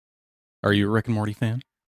Are you a Rick and Morty fan?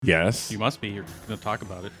 Yes. You must be. You're going to talk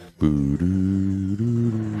about it.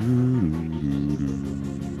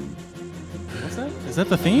 What's that? Is that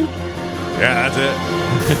the theme? Yeah, that's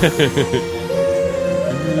it.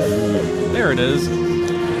 There it is.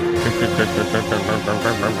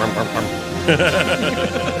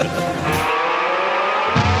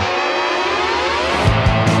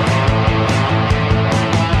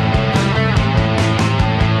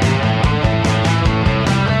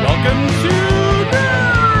 Welcome to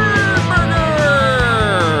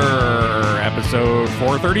Nerdburger, episode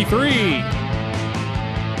 433.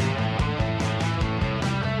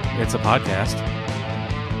 It's a podcast.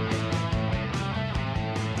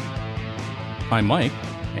 I'm Mike,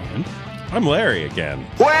 and I'm Larry again.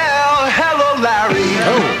 Well, hello, Larry.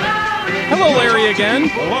 oh, hello, Larry again.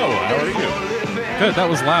 Hello, how are you? Good, that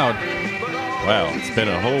was loud. Well, it's been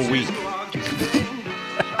a whole week.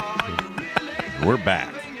 We're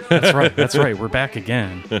back. That's right. That's right. We're back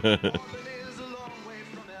again.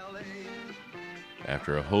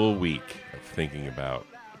 After a whole week of thinking about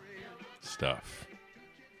stuff.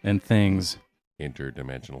 And things,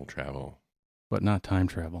 Interdimensional travel. but not time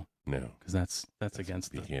travel, No. because that's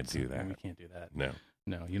against. You can't do that. We can't do that. No.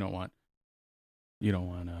 No, you don't want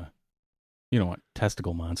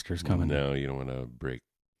testicle monsters coming No, you don't want to break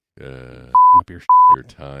up your. your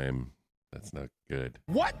time. That's not good.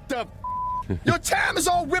 What the? Your time is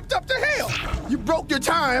all ripped up to hell. You broke your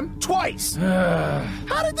time twice.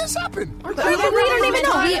 How did this happen? We don't even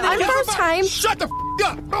know. We unfroze time. Shut the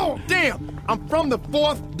up. Oh, damn. I'm from the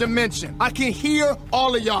fourth dimension. I can hear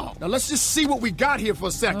all of y'all. Now, let's just see what we got here for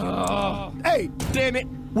a second. Hey, damn it.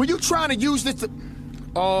 Were you trying to use this to...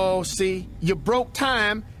 Oh, see? You broke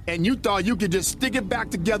time, and you thought you could just stick it back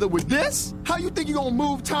together with this? How you think you're gonna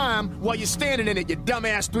move time while you're standing in it, you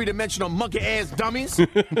dumbass three-dimensional monkey-ass dummies?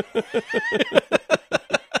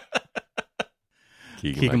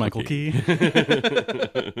 Keegan-Michael Key.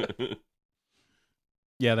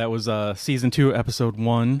 Yeah, that was season 2, episode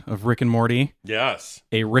 1 of Rick and Morty. Yes.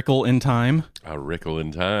 A Rickle in Time. A Rickle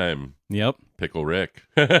in time. Yep. Pickle Rick.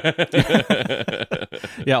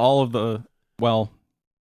 Yeah,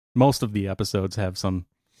 most of the episodes have some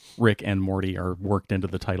Rick and Morty are worked into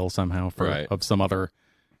the title somehow of some other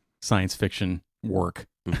science fiction work.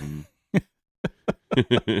 Mm-hmm.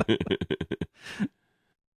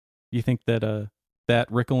 You think that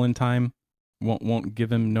that Rickle in Time won't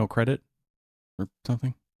give him no credit or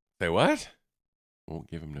something? Say what? Won't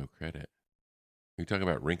give him no credit. Are you talking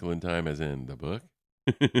about Wrinkle in Time as in the book?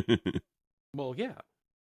 Well, yeah.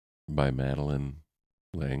 By Madeline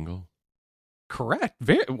L'Engle? Correct.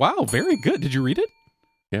 Very good. Did you read it?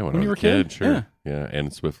 Yeah, when you I were was a a kid, kid? sure. Yeah,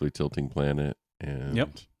 and Swiftly Tilting Planet. And Yep.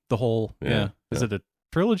 The whole, Yeah. Is it a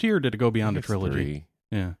trilogy or did it go I beyond a think it's trilogy?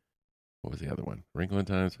 3. Yeah. What was the other one? Wrinkle in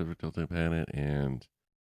Time, Swiftly Tilting Planet, and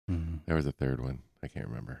there was a third one. I can't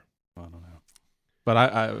remember. I don't know. But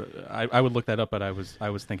I would look that up, but I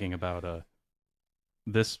was thinking about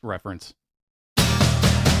this reference.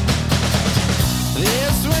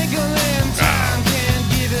 This wrinkle in time can't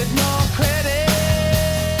give it more credit.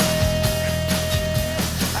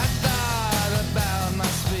 I thought about my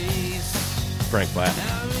space. Frank Black.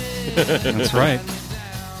 That's right.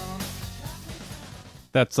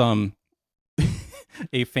 That's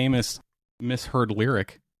a famous misheard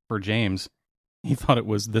lyric for James. He thought it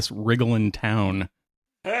was this wrigglin' town.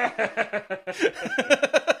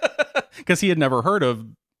 Because he had never heard of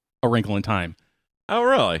A Wrinkle in Time. Oh,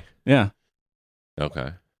 really? Yeah.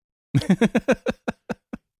 Okay.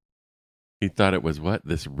 He thought it was what?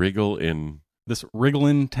 This wriggle in... This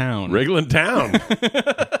wrigglin' town. Wriggle in Town.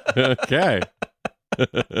 Okay.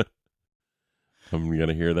 I'm going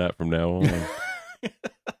to hear that from now on.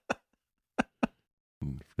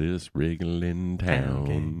 This wriggling town.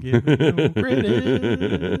 Can't give it no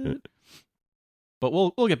credit. But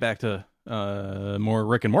we'll get back to more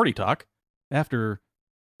Rick and Morty talk after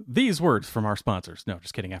these words from our sponsors. No,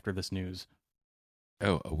 just kidding. After this news.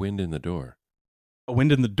 Oh, A Wind in the Door. A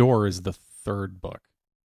Wind in the Door is the third book.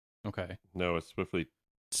 Okay. No, it's Swiftly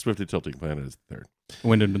Tilting Planet is the third.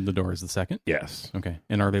 Wind in the Door is the second? Yes. Okay.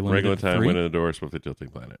 And are they limited Wrinkle in to Time, 3? Wind in the Door, Swiftly Tilting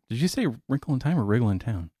Planet. Did you say Wrinkle in Time or Wriggle in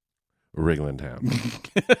Town? Wriggle in Town.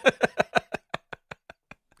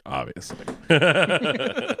 Obviously.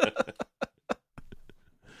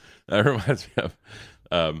 That reminds me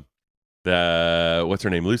of what's her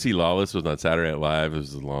name? Lucy Lawless was on Saturday Night Live. It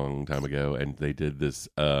was a long time ago, and they did this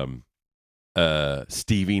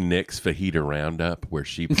Stevie Nicks Fajita Roundup where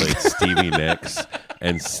she played Stevie Nicks,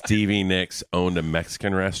 and Stevie Nicks owned a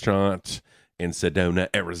Mexican restaurant in Sedona,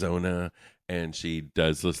 Arizona, and she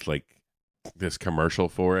does this like this commercial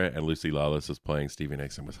for it, and Lucy Lawless was playing Stevie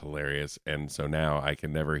Nicks and was hilarious. And so now I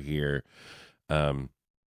can never hear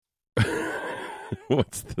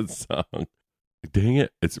what's the song? Dang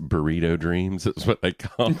it, it's Burrito Dreams. It's what they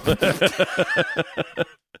call it.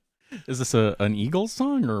 Is this an Eagles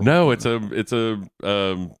song or No, it's a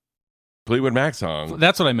Fleetwood Mac song.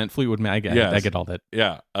 That's what I meant. Fleetwood Mac. Yes. I get all that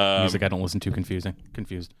Yeah. music I don't listen to.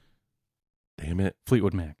 Confused. Damn it.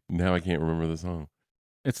 Fleetwood Mac. Now I can't remember the song.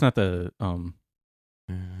 It's not the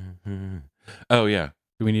Oh yeah.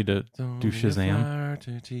 Do we need to do Shazam?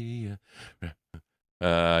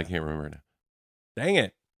 I can't remember now. Dang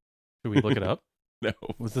it. Should we look it up? No.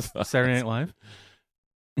 Was this Saturday Night Live?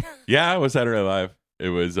 Yeah, it was Saturday Night Live. It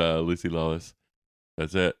was Lucy Lawless.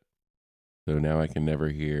 That's it. So now I can never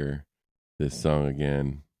hear this song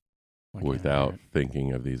again without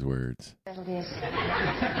thinking of these words.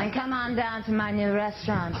 And come on down to my new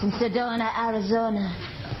restaurant in Sedona, Arizona.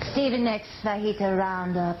 Stevie Nicks Fajita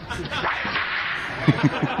Roundup.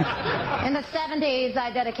 In the 70s,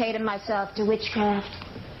 I dedicated myself to witchcraft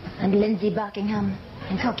and Lindsey Buckingham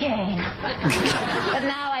and cocaine. But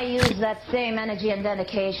now I use that same energy and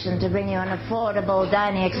dedication to bring you an affordable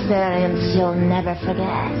dining experience you'll never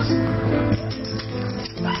forget.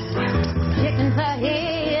 Chicken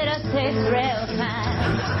fajitas taste real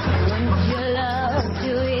fine. Wouldn't you love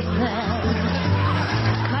to eat them?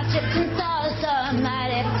 My chips and salsa are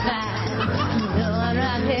mighty fine. No one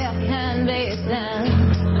around here can beat them.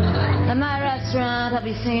 At my restaurant, I'll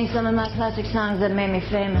be singing some of my classic songs that made me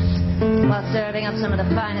famous while serving up some of the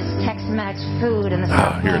finest Tex-Mex food in the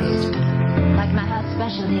Southwest. Here it is. Like my house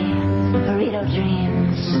specialty, Burrito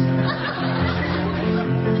Dreams.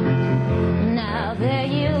 Now there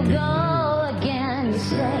you go again, you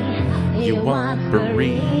say you want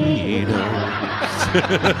burritos. I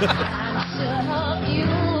sure hope you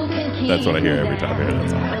can keep That's what I hear every time I hear that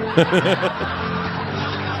song.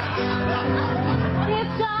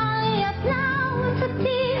 It's only us now, it's a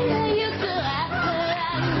deal you could ask her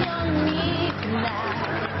and you'll need now.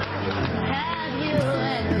 Have you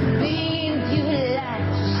any dreams you like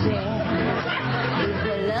to share? Is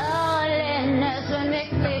the loneliness when Mick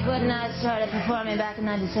Fleetwood and I started performing back in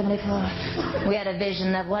 1974? We had a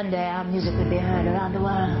vision that one day our music would be heard around the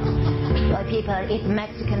world while people eat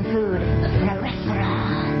Mexican food in a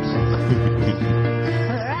restaurant.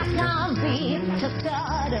 Rack on beef to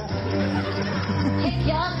stardust. Take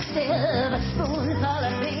your silver spoonful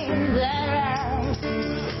of beans and rice.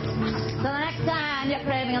 So the next time you're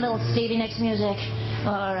craving a little Stevie Nicks music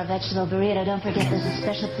or a vegetable burrito, don't forget there's a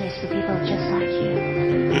special place for people just like you.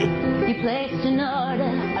 You placed an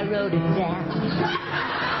order, I wrote it down.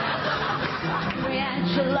 3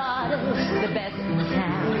 enchiladas, the best in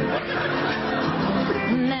town.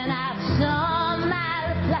 And then I saw my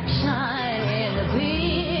reflection in the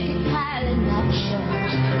big pile of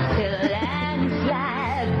nachos till the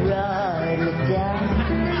landslide brought it down.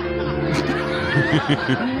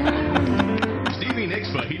 Stevie Nicks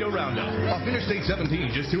Fajita Roundup. Off Interstate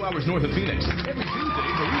 17, just 2 hours north of Phoenix. Every Tuesday,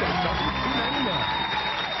 burritos start at $2.99.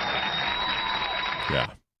 Yeah.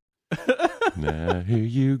 Now here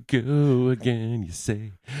you go again. You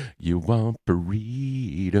say you want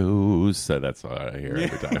burritos. So that's what I hear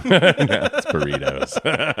every time. Now it's burritos.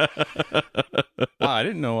 Wow, I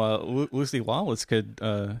didn't know Lucy Lawless could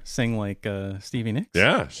sing like Stevie Nicks.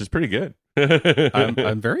 Yeah, she's pretty good.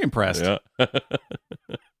 I'm very impressed. Yeah.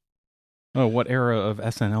 Oh, what era of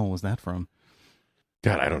SNL was that from?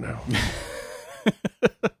 God, I don't know.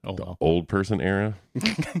 Oh well. Old person era?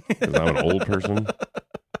 Because I'm an old person.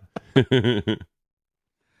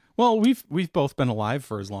 Well, we've both been alive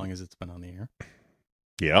for as long as it's been on the air.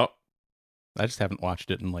 Yep. I just haven't watched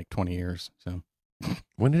it in like 20 years. So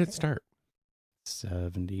When did it start?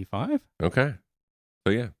 75. Okay.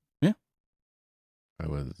 So yeah. Yeah. I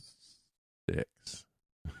was 6.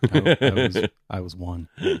 I was 1.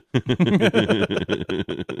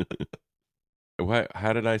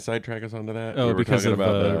 How did I sidetrack us onto that? Oh, We were because talking of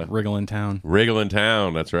about Wriggle in Town. Wriggle in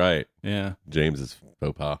Town. That's right. Yeah. James's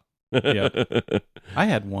faux pas. Yeah. I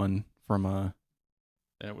had one from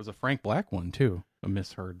it was a Frank Black one too, a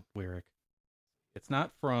misheard lyric. It's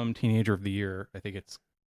not from Teenager of the Year. I think it's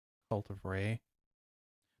Cult of Ray.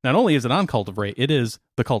 Not only is it on Cult of Ray, it is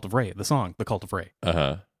the Cult of Ray, the song, the Cult of Ray.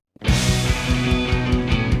 Uh-huh.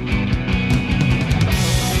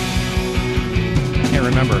 Can't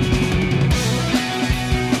remember.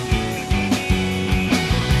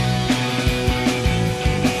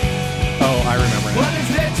 Oh, I remember now. What is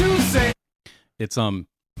there to say? It's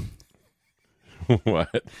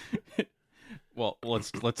What? well,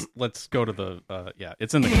 let's go to the yeah,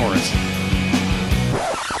 it's in the chorus.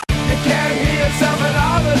 It Can't hear yourself in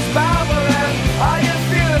all this Bible and are you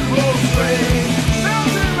feeling real strange?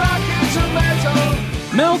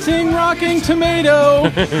 Melting rocking tomato.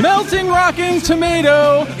 Melting rocking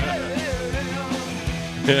tomato.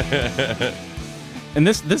 And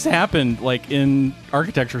this happened like in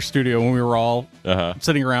architecture studio when we were all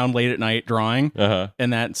sitting around late at night drawing,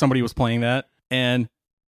 and that somebody was playing that, and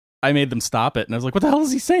I made them stop it, and I was like, "What the hell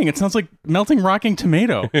is he saying? It sounds like melting rocking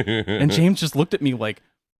tomato." And James just looked at me like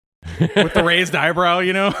with the raised eyebrow,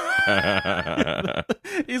 you know.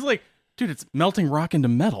 He's like, "Dude, it's melting rock into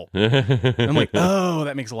metal." And I'm like, "Oh,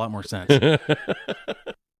 that makes a lot more sense." Yeah,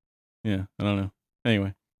 I don't know.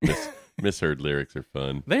 Anyway, Misheard lyrics are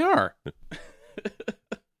fun. they are.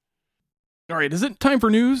 All right, is it time for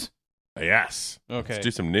news? Yes. Okay. Let's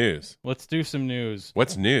do some news. Let's do some news.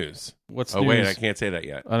 What's news? What's Oh, news? wait, I can't say that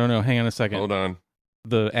yet. I don't know. Hang on a second. Hold on.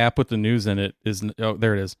 The app with the news in it is... Oh,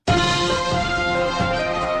 there it is.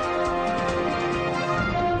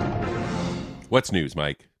 What's news,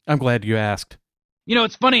 Mike? I'm glad you asked. You know,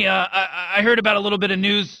 it's funny. I heard about a little bit of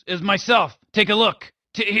news as myself. Take a look.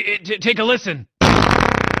 Take a listen.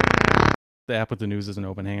 The app with the news isn't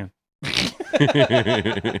open. Hang on.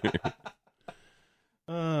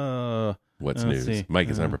 What's let's news? see. Mike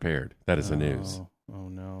is unprepared. That is the news. Oh,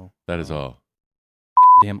 no. That is all.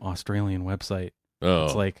 Damn Australian website. Oh.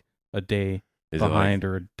 It's like a day Is it behind like-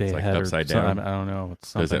 or a day it's like ahead. upside or something. down? I don't know.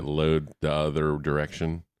 It's Does it something. load the other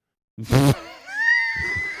direction?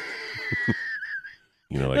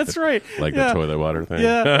 You know, like That's the, right. like Yeah. the toilet water thing.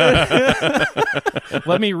 Yeah.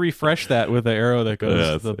 Let me refresh that with the arrow that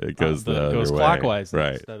goes. Yes, it goes the other goes way. clockwise,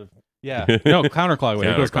 Right. Instead of no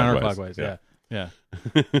counterclockwise. It goes Counterclockwise, counterclockwise. Yeah.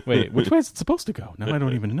 Wait, which way is it supposed to go? Now I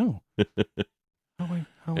don't even know.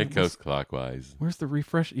 It goes clockwise. Where's the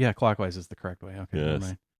refresh? Yeah, clockwise is the correct way. Okay, never Yes.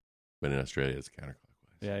 mind. But in Australia, it's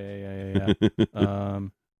counterclockwise. Yeah.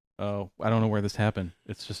 Oh, I don't know where this happened.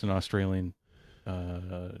 It's just an Australian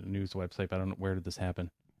news website. But I don't know, where did this happen?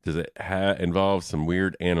 Does it involve some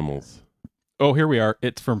weird animals? Oh, here we are.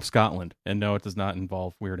 It's from Scotland, and no, it does not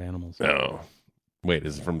involve weird animals. No. Wait,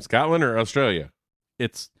 is it from Scotland or Australia?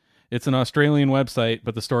 It's an Australian website,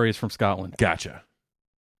 but the story is from Scotland. Gotcha.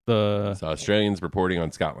 The So Australians reporting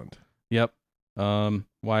on Scotland. Yep.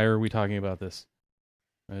 Why are we talking about this?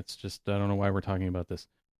 It's just I don't know why we're talking about this.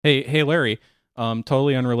 Hey, Larry.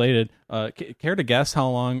 Totally unrelated. Care to guess how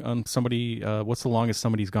long somebody? What's the longest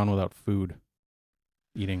somebody's gone without food?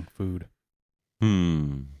 Eating food.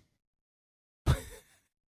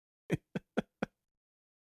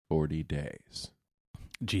 40 days.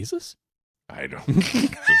 Jesus? I don't.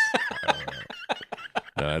 I don't know.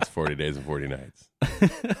 No, that's 40 days and 40 nights.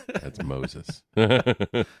 That's Moses. No,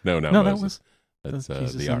 Moses. That's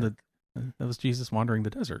Jesus the in Ark. that was Jesus wandering the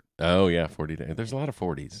desert. Oh yeah, 40 days. There's a lot of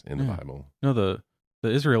 40s in the Yeah. Bible. No, the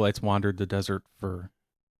Israelites wandered the desert for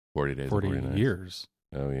 40 days, 40 and 40 nights. years.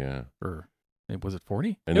 Oh yeah. Or was it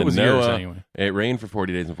 40? And It then was years Noah, anyway. It rained for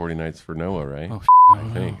 40 days and 40 nights for Noah, right? Oh, I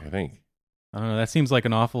think. I don't know. That seems like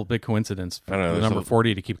an awful big coincidence for I don't know, the there's number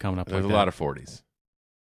 40 to keep coming up. There's like a that. lot of 40s.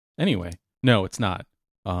 Anyway, no, it's not.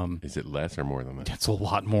 Is it less or more than that? It's a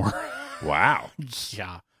lot more. Wow.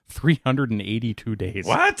 Yeah, 382 days.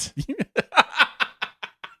 What?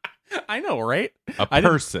 I know, right? A I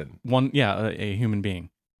didn't- person. A human being.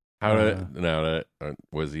 How did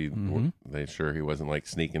was he? Mhm. They sure he wasn't like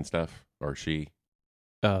sneaking stuff, or she?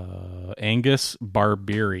 Angus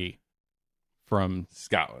Barbieri from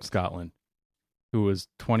Scotland, who was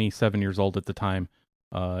 27 years old at the time.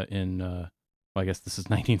 I guess this is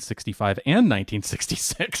 1965 and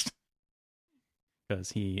 1966,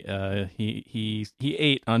 because he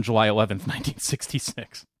ate on July 11th,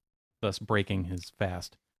 1966, thus breaking his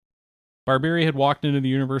fast. Barbieri had walked into the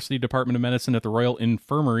University Department of Medicine at the Royal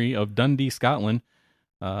Infirmary of Dundee, Scotland,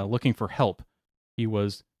 looking for help. He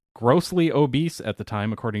was grossly obese at the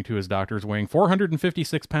time, according to his doctors, weighing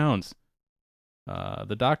 456 pounds.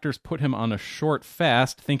 The doctors put him on a short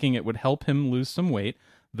fast, thinking it would help him lose some weight,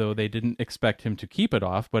 though they didn't expect him to keep it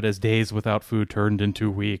off, but as days without food turned into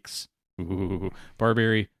weeks. Ooh.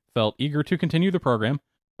 Barbieri felt eager to continue the program.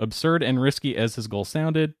 Absurd and risky as his goal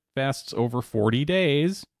sounded, fasts over 40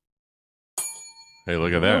 days. Hey,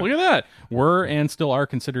 look at that. Oh, look at that. Were and still are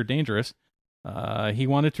considered dangerous. He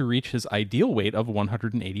wanted to reach his ideal weight of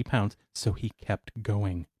 180 pounds, so he kept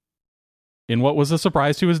going. In what was a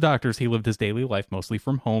surprise to his doctors, he lived his daily life mostly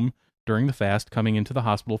from home during the fast, coming into the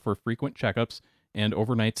hospital for frequent checkups and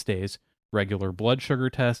overnight stays, regular blood sugar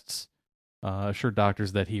tests, assured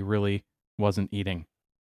doctors that he really wasn't eating.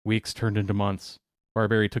 Weeks turned into months.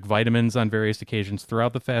 Barbieri took vitamins on various occasions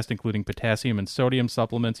throughout the fast, including potassium and sodium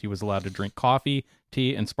supplements. He was allowed to drink coffee,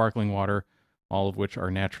 tea, and sparkling water, all of which are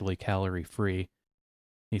naturally calorie-free.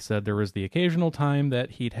 He said there was the occasional time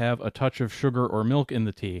that he'd have a touch of sugar or milk in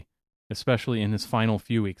the tea, especially in his final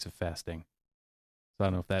few weeks of fasting. So I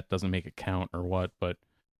don't know if that doesn't make it count or what, but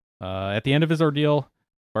at the end of his ordeal,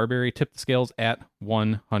 Barbieri tipped the scales at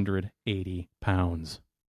 180 pounds.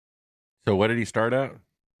 So what did he start at?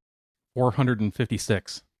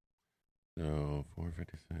 456. So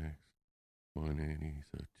 456, 180,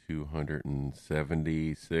 so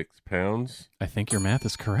 276 pounds. I think your math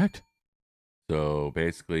is correct. So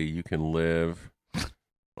basically, you can live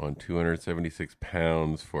on 276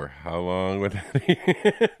 pounds for how long would that be?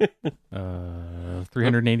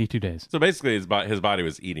 382 days. So basically, his body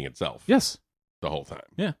was eating itself. Yes. The whole time.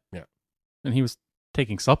 Yeah. Yeah. And he was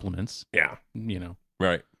taking supplements. Yeah. You know.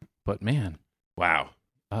 Right. But man. Wow.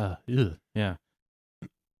 Yeah.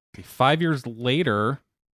 5 years later,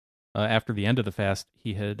 after the end of the fast,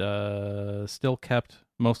 he had still kept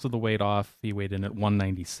most of the weight off. He weighed in at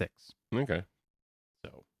 196. Okay.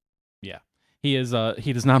 So, yeah. He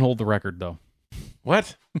does not hold the record, though.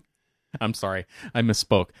 What? I'm sorry. I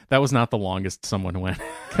misspoke. That was not the longest someone went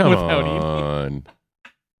Come without on. eating.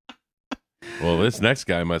 Well, this next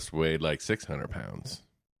guy must weigh like 600 pounds.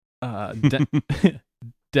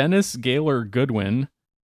 Dennis Gaylor Goodwin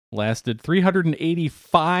lasted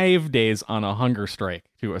 385 days on a hunger strike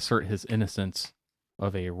to assert his innocence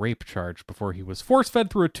of a rape charge before he was force-fed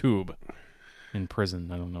through a tube in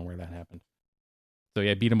prison. I don't know where that happened. So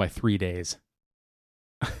yeah, beat him by 3 days.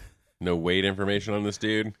 No weight information on this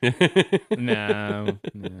dude? No.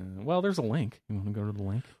 Well, there's a link. You want to go to the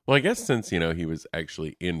link? Well, I guess since, he was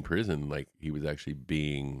actually in prison, like he was actually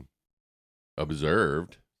being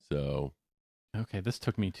observed, so... Okay, this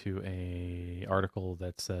took me to a article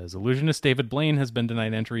that says illusionist David Blaine has been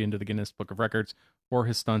denied entry into the Guinness Book of Records for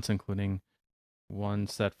his stunts, including one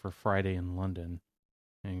set for Friday in London.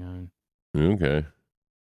 Hang on. Okay.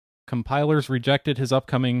 Compilers rejected his this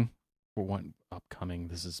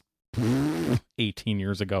is 18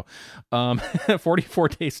 years ago,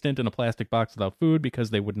 44-day stint in a plastic box without food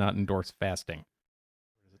because they would not endorse fasting.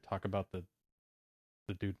 Does it talk about the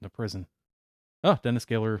dude in the prison? Oh, Dennis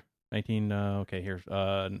Gaylor. Here's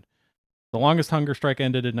the longest hunger strike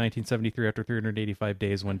ended in 1973 after 385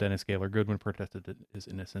 days when Dennis Gaylor Goodwin protested his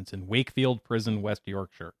innocence in Wakefield Prison, West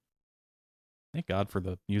Yorkshire. Thank God for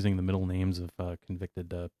using the middle names of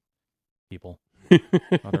convicted people.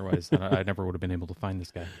 Otherwise, I never would have been able to find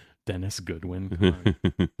this guy, Dennis Goodwin. Come on.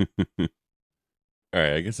 All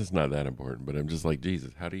right, I guess it's not that important, but I'm just like,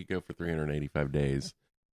 Jesus, how do you go for 385 days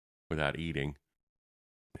without eating?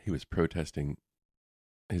 He was protesting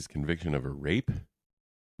his conviction of a rape?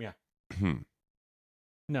 Yeah.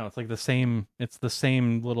 No, it's like the same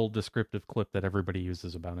little descriptive clip that everybody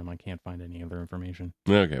uses about him. I can't find any other information.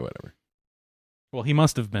 Okay, whatever. Well, he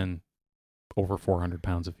must have been over 400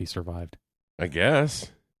 pounds if he survived. I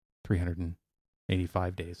guess.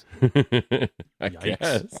 385 days. I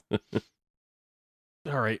guess.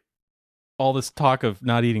 All right. All this talk of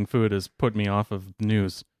not eating food has put me off of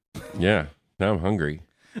news. Yeah, now I'm hungry.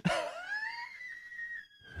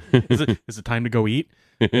 Is it time to go eat?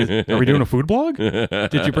 Are we doing a food blog?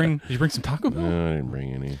 Did you bring some Taco Bell? No, I didn't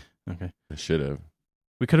bring any. Okay. I should have.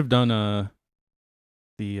 We could have done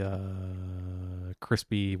the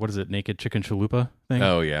crispy, what is it, naked chicken chalupa thing?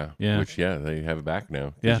 Oh, yeah. Yeah. Which, they have it back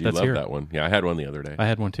now. Yeah, you that's love here. that one. Yeah, I had one the other day. I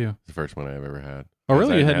had one too. It's the first one I've ever had. Oh,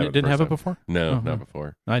 really? You didn't have it before? No, Oh, not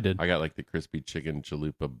before. I did. I got like the crispy chicken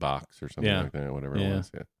chalupa box or something like that, whatever it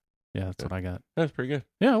was. Yeah. Yeah, that's what I got. That's pretty good.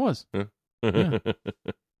 Yeah, it was. Yeah. Yeah.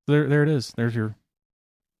 There it is. There's your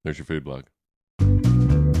food blog.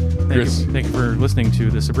 Thank you for listening to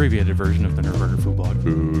this abbreviated version of the Nerdburger Food Blog.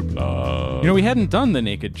 Food blog. We hadn't done the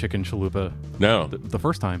naked chicken chalupa No. the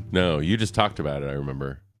first time. No, you just talked about it, I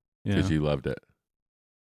remember. Yeah. Because you loved it.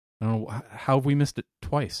 I don't know. How have we missed it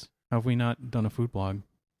twice? How have we not done a food blog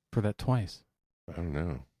for that twice? I don't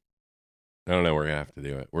know. We're going to have to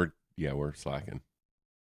do it. We're slacking.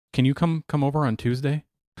 Can you come over on Tuesday?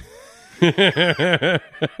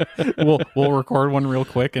 we'll record one real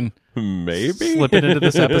quick and maybe slip it into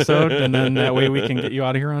this episode, and then that way we can get you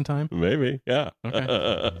out of here on time. Maybe, yeah.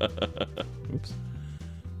 Okay. Oops.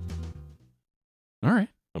 All right.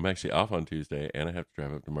 I'm actually off on Tuesday, and I have to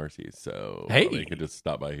drive up to Marcy's, so hey, you could just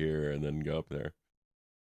stop by here and then go up there.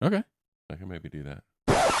 Okay. I can maybe do that.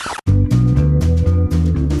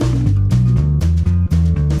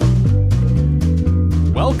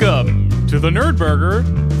 Welcome to the Nerdburger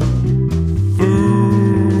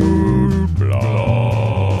Food Blog.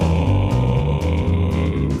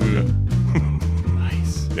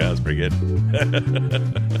 Nice. Yeah, that's pretty good.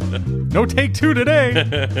 No take two today.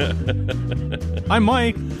 I'm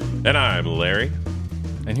Mike. And I'm Larry.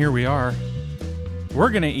 And here we are.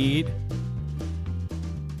 We're going to eat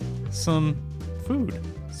some food.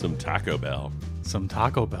 Some Taco Bell. Some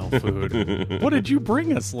Taco Bell food. What did you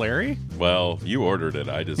bring us, Larry? Well, you ordered it.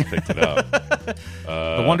 I just picked it up.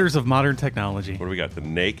 The wonders of modern technology. What do we got? The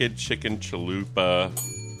Naked Chicken Chalupa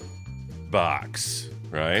box,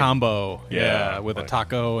 right? Combo. Yeah, with like a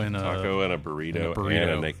taco and taco and a burrito and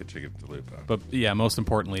a Naked Chicken Chalupa. But yeah, most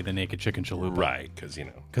importantly, the Naked Chicken Chalupa. Right, because,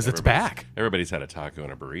 Because it's back. Everybody's had a taco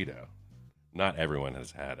and a burrito. Not everyone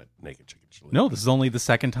has had a Naked Chicken Chalupa. No, this is only the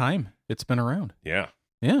second time it's been around. Yeah.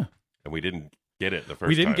 Yeah. And we didn't get it the first time.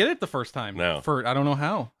 We didn't get it the first time. No. I don't know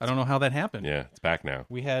how. I don't know how that happened. Yeah, it's back now.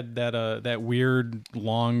 We had that weird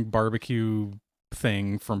long barbecue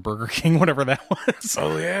thing from Burger King, whatever that was.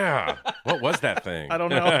 Oh, yeah. What was that thing? I don't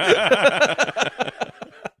know.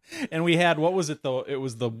 And we had, what was it though? It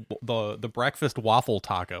was the breakfast waffle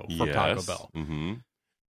taco from Taco Bell. Mm-hmm.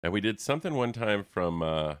 And we did something one time from,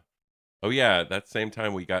 that same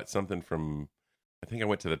time we got something from, I think I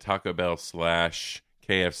went to the Taco Bell /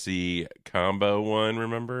 KFC combo one,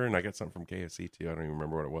 remember? And I got something from KFC too. I don't even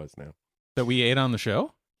remember what it was now. That we ate on the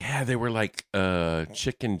show? Yeah, they were like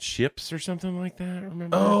chicken chips or something like that,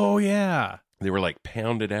 remember? Oh, yeah. They were like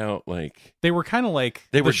pounded out, like... They were kind of like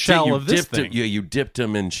they were shell of this thing. You dipped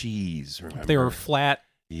them in cheese, remember? They were flat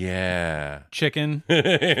chicken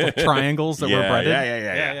triangles that were breaded.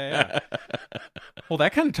 Yeah. Well,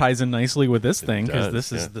 that kind of ties in nicely with this thing, because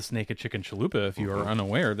this is is this Naked Chicken Chalupa. If you are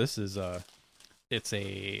unaware, this is it's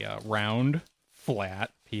a round,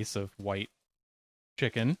 flat piece of white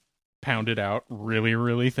chicken, pounded out really,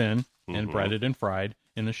 really thin, and breaded and fried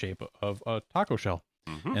in the shape of a taco shell.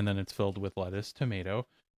 And then it's filled with lettuce, tomato,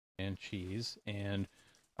 and cheese, and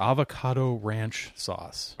avocado ranch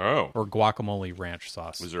sauce. Oh. Or guacamole ranch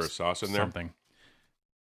sauce. Was there a sauce in there? Something.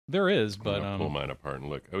 There is, but... I'll pull mine apart and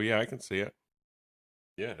look. Oh, yeah, I can see it.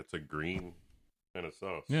 Yeah, it's a green kind of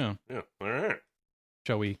sauce. Yeah. Yeah, all right.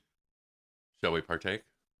 Shall we partake?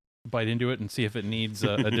 Bite into it and see if it needs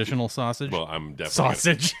additional sausage? Well, I'm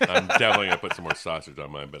definitely I'm definitely gonna put some more sausage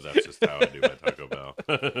on mine, but that's just how I do my Taco Bell.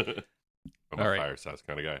 I'm a fire sauce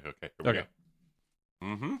kind of guy. Okay, here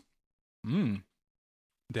we go.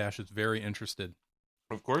 Dash is very interested.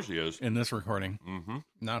 Of course he is. In this recording.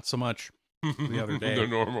 Not so much the other day. The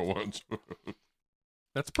normal ones.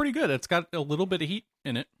 That's pretty good. It's got a little bit of heat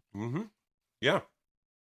in it. Yeah.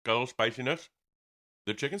 Got a little spiciness.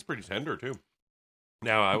 The chicken's pretty tender, too.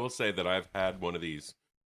 Now, I will say that I've had one of these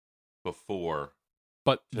before,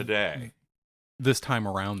 but today. This time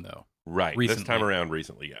around, though. Right. Recently. This time around,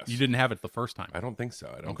 recently, yes. You didn't have it the first time. I don't think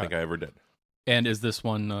so. I don't think I ever did. And is this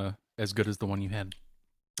one as good as the one you had?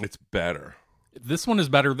 It's better. This one is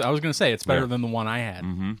better. I was going to say it's better than the one I had.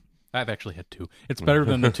 I've actually had two. It's better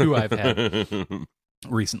than the two I've had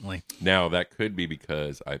recently. Now, that could be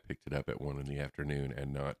because I picked it up at 1 in the afternoon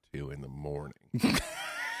and not 2 in the morning.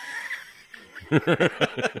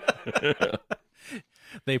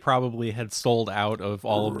 They probably had sold out of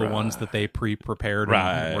all of the ones that they pre-prepared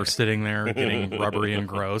and were sitting there getting rubbery and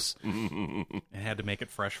gross and had to make it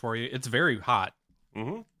fresh for you. It's very hot.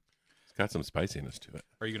 It's got some spiciness to it.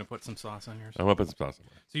 Are you going to put some sauce on yours? I'm going to put some sauce on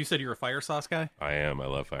mine. So you said you're a fire sauce guy? I am. I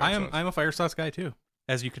love fire sauce. I'm a fire sauce guy too,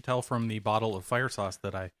 as you could tell from the bottle of fire sauce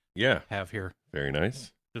that I have here. Very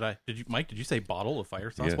nice. Did you, Mike? Did you say bottle of fire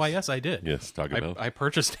sauce? Yes. Why, yes, I did. Yes, Taco Bell. I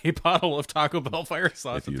purchased a bottle of Taco Bell fire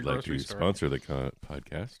sauce. If you'd like to sponsor the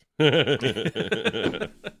podcast,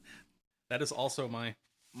 that is also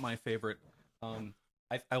my favorite.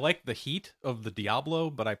 I like the heat of the Diablo,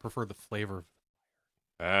 but I prefer the flavor.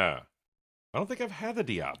 I don't think I've had the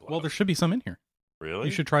Diablo. Well, there should be some in here. Really?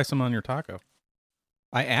 You should try some on your taco.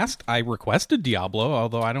 I requested Diablo,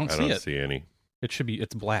 although I don't see it. I don't see any.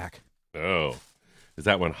 It's black. Oh. Is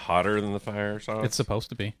that one hotter than the fire sauce? It's supposed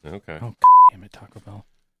to be. Okay. Oh, damn it, Taco Bell.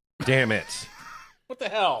 Damn it. What the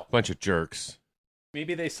hell? Bunch of jerks.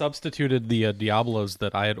 Maybe they substituted the Diablos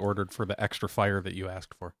that I had ordered for the extra fire that you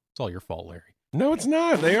asked for. It's all your fault, Larry. No, it's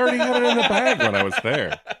not. They already had it in the bag when I was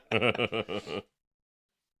there.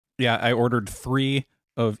 Yeah, I ordered 3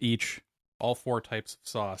 of each, all 4 types of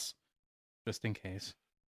sauce, just in case.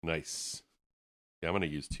 Nice. Yeah, I'm going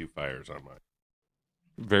to use 2 fires on mine.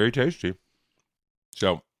 Very tasty.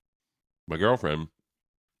 So, my girlfriend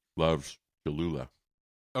loves Cholula.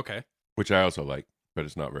 Okay. Which I also like, but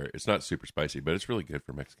it's not super spicy, but it's really good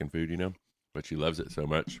for Mexican food, you know? But she loves it so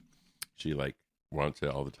much. She, wants it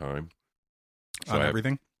all the time. So on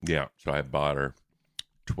everything? Yeah. So I bought her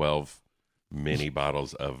 12 mini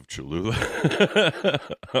bottles of Cholula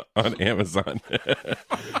on Amazon.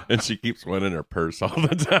 And she keeps one in her purse all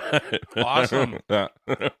the time. Awesome.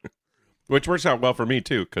 Which works out well for me,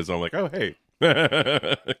 too, because I'm like, oh, hey,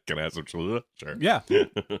 can I have some Cholula? Sure. Yeah.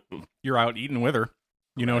 You're out eating with her.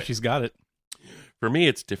 You know Right. she's got it. For me,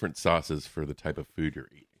 it's different sauces for the type of food you're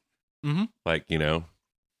eating. Mm-hmm. Like, if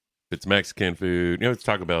it's Mexican food, it's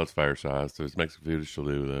Taco Bell, it's fire sauce. So it's Mexican food, it's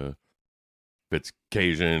Cholula. If it's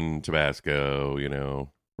Cajun, Tabasco,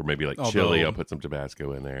 or maybe like chili, Although- I'll put some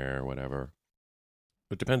Tabasco in there or whatever.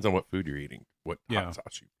 It depends on what food you're eating, what Yeah. hot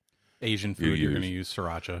sauce you Asian You food, you're use- going to use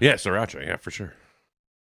sriracha. Yeah, sriracha, yeah, for sure.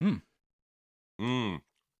 Hmm. We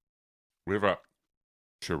have a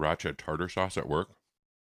sriracha tartar sauce at work.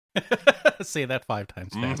 Say that 5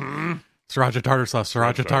 times fast. Mm-hmm. Sriracha tartar sauce,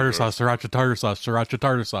 sriracha tartar sauce, sriracha tartar sauce, sriracha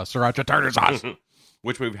tartar sauce, sriracha tartar sauce.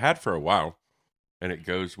 Which we've had for a while, and it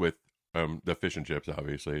goes with the fish and chips.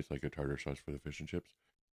 Obviously, it's like a tartar sauce for the fish and chips.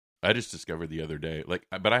 I just discovered the other day,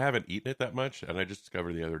 but I haven't eaten it that much, and I just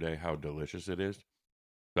discovered the other day how delicious it is.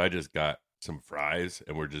 So I just got some fries,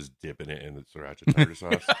 and we're just dipping it in the sriracha tartar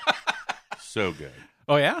sauce. So good.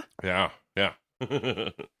 Oh, yeah? Yeah.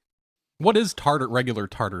 What is regular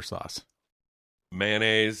tartar sauce?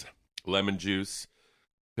 Mayonnaise, lemon juice,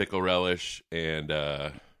 pickle relish, and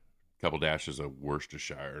a couple dashes of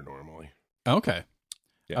Worcestershire normally. Okay.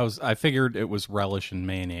 Yeah. I figured it was relish and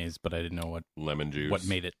mayonnaise, but I didn't know Lemon juice. what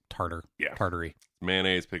made it tartar. Yeah. Tartary.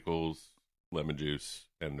 Mayonnaise, pickles, lemon juice,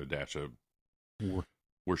 and a dash of Wor-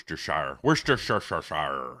 Worcestershire.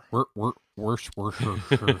 Worcestershire.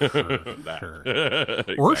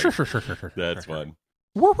 That. That's fun.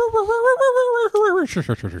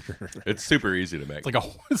 It's super easy to make. It's like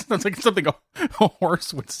it sounds like something a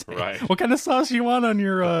horse would say. Right. What kind of sauce you want on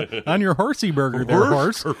your horsey burger there,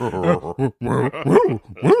 horse?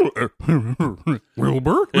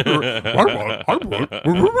 Wilbur?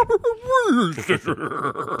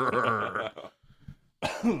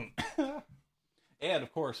 And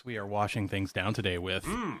of course, we are washing things down today with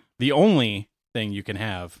the only thing you can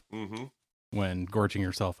have when gorging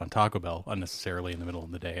yourself on Taco Bell unnecessarily in the middle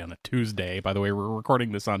of the day on a Tuesday. By the way, we're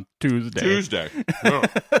recording this on Tuesday. Oh,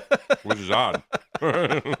 which is odd.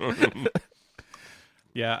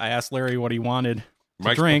 Yeah, I asked Larry what he wanted to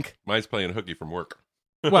Mike's drink. Mike's playing hooky from work.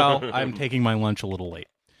 Well, I'm taking my lunch a little late.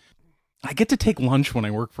 I get to take lunch when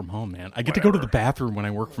I work from home, man. I get to go to the bathroom when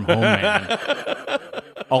I work from home, man.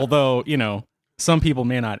 Although, some people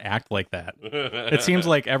may not act like that. It seems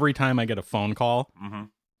like every time I get a phone call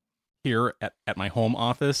here at my home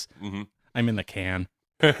office, I'm in the can.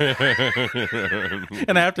 And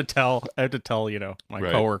I have to tell, my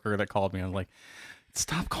Right. coworker that called me, I'm like,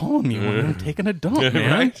 stop calling me when I'm taking a dump,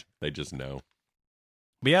 man. Right? They just know.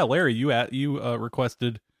 But yeah, Larry, you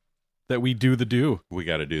requested that we do the do. We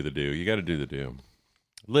got to do the do. You got to do the do.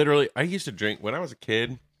 Literally, I used to drink when I was a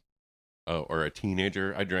kid or a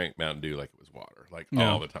teenager. I drank Mountain Dew like it was water,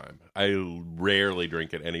 all the time. I rarely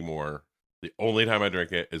drink it anymore. The only time I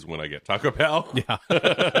drink it is when I get Taco Bell. Yeah.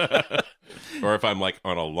 Or if I'm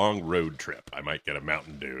on a long road trip, I might get a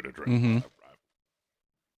Mountain Dew to drink. Mm-hmm.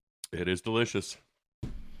 It is delicious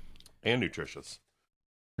and nutritious.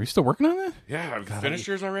 Are you still working on that? Yeah, have you God, finished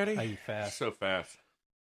yours already? I eat fast. So fast.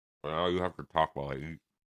 Well, you have to talk while I eat.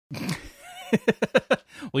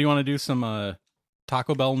 Well, you want to do some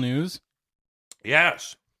Taco Bell news?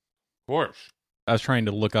 Yes, of course. I was trying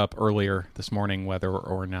to look up earlier this morning whether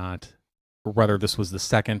this was the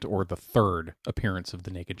second or the third appearance of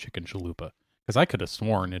the Naked Chicken Chalupa, because I could have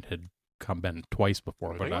sworn it had been twice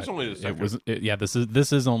before. I think it was only the second.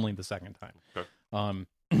 This is only the second time. Okay.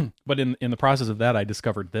 But in the process of that, I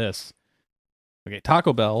discovered this. Okay,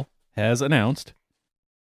 Taco Bell has announced.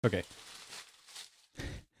 Okay,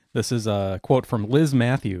 this is a quote from Liz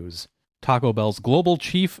Matthews, Taco Bell's Global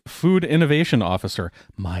Chief Food Innovation Officer.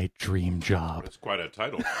 My dream job. That's quite a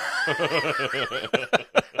title.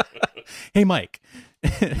 Hey, Mike,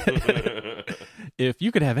 if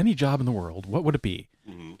you could have any job in the world, what would it be?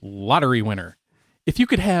 Lottery winner. If you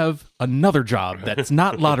could have another job that's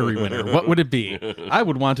not lottery winner, what would it be? I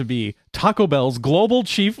would want to be Taco Bell's Global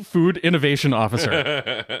Chief Food Innovation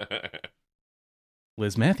Officer.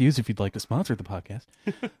 Liz Matthews, if you'd like to sponsor the podcast.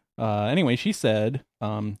 Anyway, she said,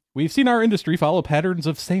 we've seen our industry follow patterns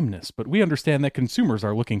of sameness, but we understand that consumers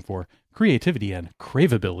are looking for creativity and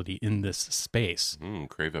craveability in this space.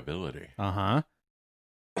 Craveability. Uh-huh.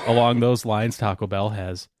 Along those lines, Taco Bell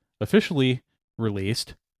has officially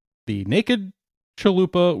released the Naked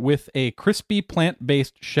Chalupa with a crispy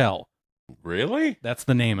plant-based shell. Really? That's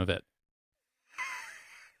the name of it.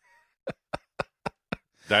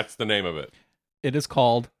 That's the name of it. It is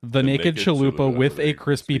called the Naked Chalupa with a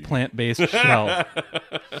crispy plant-based shell.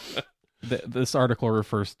 This article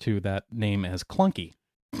refers to that name as clunky.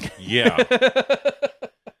 Yeah.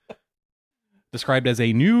 Described as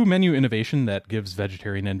a new menu innovation that gives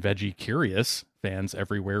vegetarian and veggie curious fans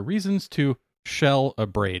everywhere reasons to shell a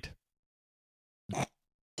braid.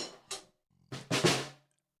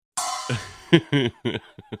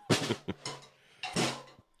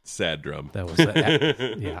 Sad drum. That was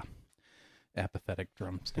yeah, apathetic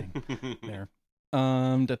drum sting there.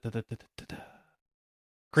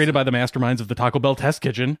 Created by the masterminds of the Taco Bell Test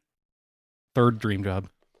Kitchen. Third dream job.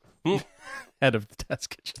 Head of the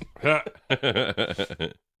Test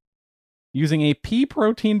Kitchen. Using a pea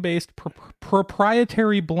protein based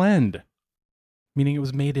proprietary blend, meaning it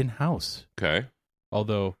was made in house. Okay.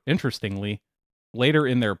 Although, interestingly, later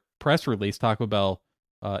in their press release, Taco Bell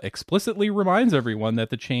explicitly reminds everyone that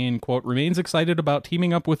the chain, quote, remains excited about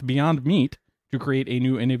teaming up with Beyond Meat to create a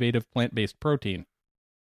new innovative plant-based protein.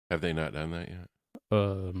 Have they not done that yet?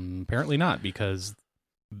 Apparently not, because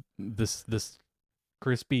this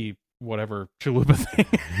crispy whatever chalupa thing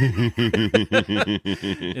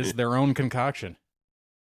is their own concoction.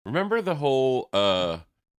 Remember the whole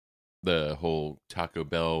Taco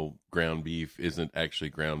Bell ground beef isn't actually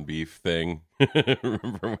ground beef thing?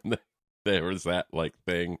 Remember when there was that like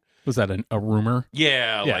thing? Was that a rumor?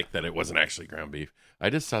 Yeah, like that it wasn't actually ground beef. I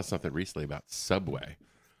just saw something recently about Subway.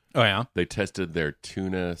 Oh, yeah? They tested their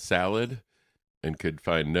tuna salad and could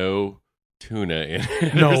find no tuna in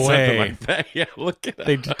it. No or something way. like that. Yeah, look at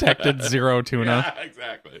They detected zero tuna. Yeah,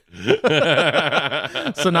 exactly.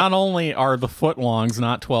 So not only are the footlongs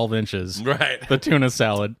not 12 inches, Right. the tuna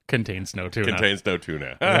salad contains no tuna. Contains no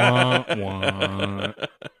tuna. Wah, wah.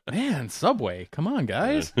 Man, Subway. Come on,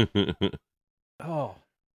 guys. Oh.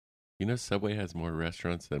 You know Subway has more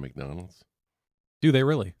restaurants than McDonald's? Do they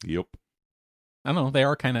really? Yep. I don't know. They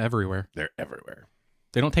are kind of everywhere. They're everywhere.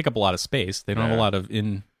 They don't take up a lot of space. They don't have a Yeah. lot of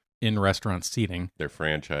in-restaurant seating. They're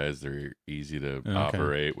franchised. They're easy to Okay.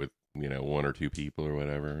 operate with, one or two people or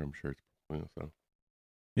whatever. I'm sure it's so.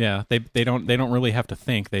 Yeah, they don't really have to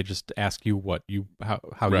think. They just ask you how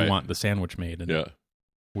Right. you want the sandwich made. And Yeah.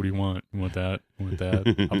 what do you want? You want that? You want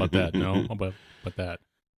that? How about that? No? How about that?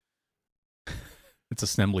 It's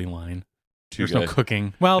assembly line. There's no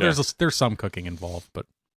cooking. Well, Yeah. there's some cooking involved, but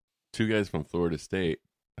Two guys from Florida State.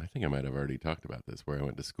 I think I might have already talked about this, where I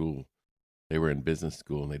went to school. They were in business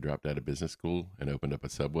school, and they dropped out of business school and opened up a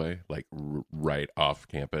Subway, like right off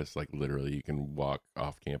campus. Like literally, you can walk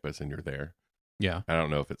off campus and you're there. yeah. I don't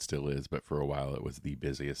know if it still is, but for a while, it was the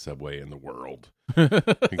busiest Subway in the world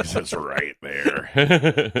because it's right there.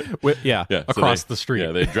 Yeah, Yeah, so across the street.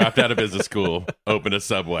 Yeah, they dropped out of business school, opened a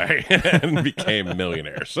Subway, and became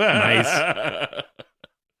millionaires. Nice.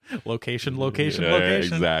 Location. Yeah,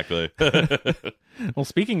 exactly. Well,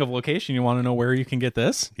 speaking of location, you want to know where you can get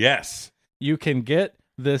this? Yes. You can get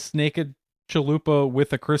this naked chalupa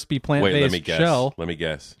with a crispy Wait, plant-based let me guess. shell. Let me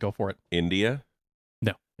guess. Go for it. India?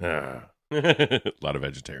 No. A lot of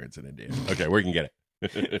vegetarians in India. Okay, where can you get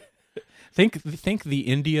it? Think the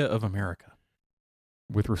India of America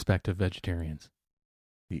with respect to vegetarians.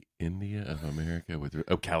 The India of America with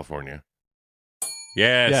California.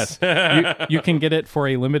 Yes. You can get it for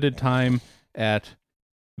a limited time at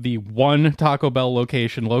the one Taco Bell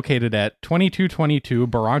location located at 2222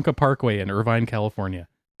 Barranca Parkway in Irvine, California.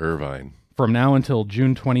 Irvine. From now until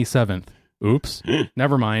June 27th. Oops.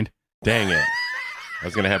 Never mind. Dang it. I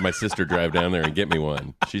was going to have my sister drive down there and get me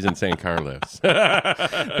one. She's in San Carlos.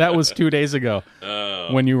 That was 2 days ago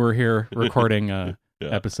when you were here recording Yeah.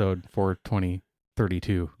 episode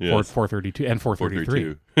 432. Yes. 432 and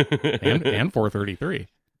 433. 432. and 433.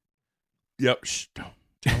 Yep. Shh, don't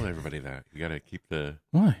tell everybody that. You got to keep the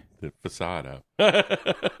Why? facade up.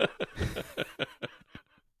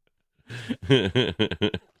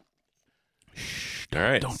 Shh, All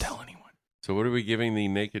right. Don't tell anyone. So what are we giving the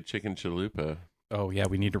naked chicken chalupa? Oh, yeah,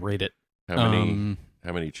 we need to rate it. How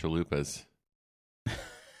many chalupas?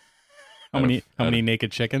 How many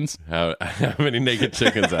naked chickens? How many naked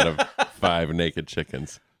chickens out of 5 naked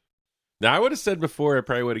chickens? Now, I would have said before I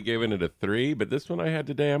probably would have given it a 3, but this one I had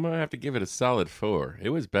today, I'm going to have to give it a solid 4. It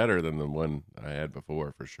was better than the one I had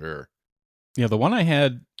before, for sure. Yeah, the one I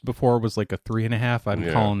had before was like a 3.5. I'm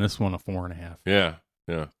Yeah. calling this one a 4.5. Yeah.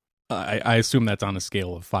 I assume that's on a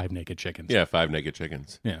scale of 5 naked chickens. Yeah, 5 naked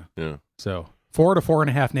chickens. Yeah. Yeah. So 4 to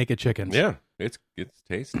 4.5 naked chickens. Yeah, it's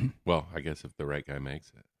tasty. Well, I guess if the right guy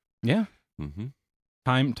makes it. Yeah.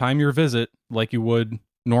 Mm-hmm. Time your visit like you would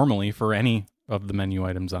normally for any of the menu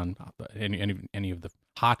items on any of the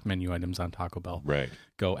hot menu items on Taco Bell. Right.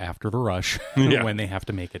 Go after the rush Yeah. when they have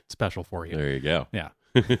to make it special for you. There you go. Yeah.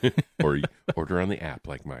 Or you order on the app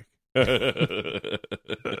like Mike.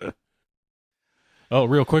 Oh,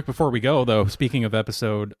 real quick before we go though, speaking of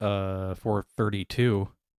episode 432,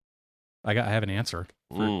 I have an answer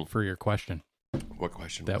for your question. What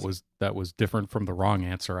question? that was different from the wrong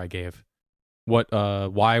answer I gave.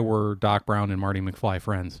 Why were Doc Brown and Marty McFly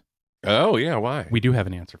friends? Oh yeah, why? We do have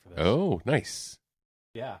an answer for this. Oh, nice.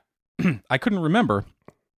 Yeah. I couldn't remember.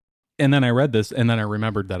 And then I read this, and then I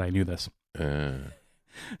remembered that I knew this.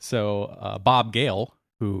 So Bob Gale,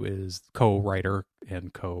 who is co-writer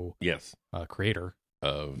and Yes. creator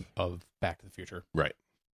Of of Back to the Future, right.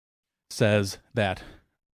 says that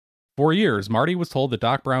for years, Marty was told that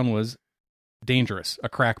Doc Brown was dangerous, a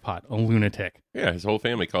crackpot, a lunatic. Yeah, his whole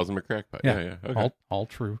family calls him a crackpot. Yeah. Okay. All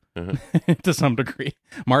true Uh-huh. to some degree.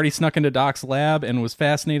 Marty snuck into Doc's lab and was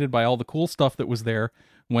fascinated by all the cool stuff that was there.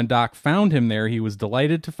 When Doc found him there, he was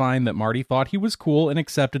delighted to find that Marty thought he was cool and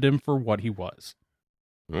accepted him for what he was.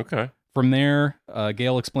 Okay. From there,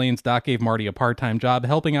 Gale explains Doc gave Marty a part-time job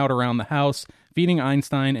helping out around the house, feeding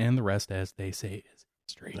Einstein, and the rest, as they say, is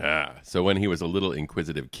history. So when he was a little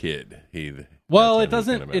inquisitive kid, Well, it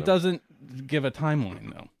doesn't give a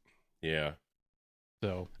timeline though. Yeah.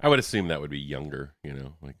 So I would assume that would be younger,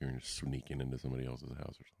 like you're just sneaking into somebody else's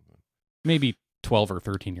house or something. maybe 12 or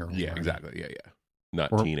 13-year-old. Yeah, Marty. exactly. Yeah.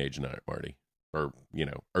 Not Or- teenage Marty. Or,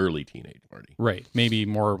 early teenage Marty. Right. Maybe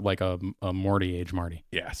more like a Morty age Marty.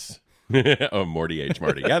 Yes. A Morty H.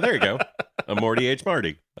 Marty. Yeah, there you go. A Morty H.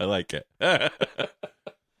 Marty. I like it.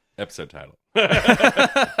 Episode title.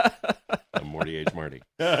 A Morty H. Marty.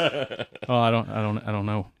 Oh, I don't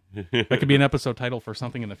know. That could be an episode title for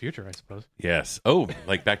something in the future, I suppose. Yes. Oh,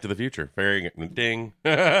 like Back to the Future. Very ding.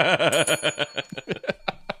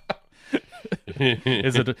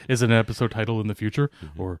 Is it an episode title in the future,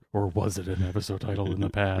 or was it an episode title in the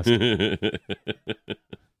past?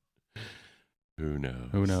 Who knows?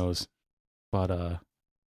 Who knows? But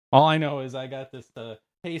all I know is I got this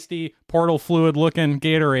tasty portal fluid looking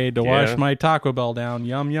Gatorade to wash my Taco Bell down.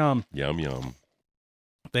 Yum yum. Yum yum.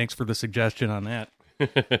 Thanks for the suggestion on that.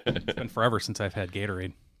 It's been forever since I've had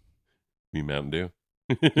Gatorade. Me Mountain Dew.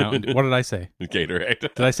 What did I say? Gatorade.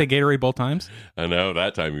 Did I say Gatorade both times? I know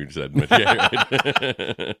that time you said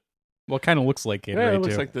Gatorade. Well, it kind of looks like Gatorade Yeah, it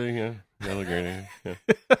looks too. like the yellow Gatorade. Yeah.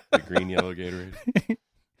 The green yellow Gatorade.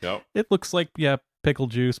 Yep. It looks like pickle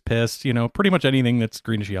juice, piss. Pretty much anything that's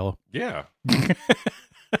greenish yellow. Yeah.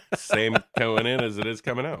 Same going in as it is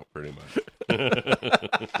coming out, pretty much.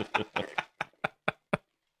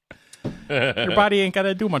 Your body ain't got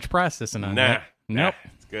to do much processing on that. Nope.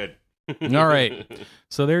 It's good. All right.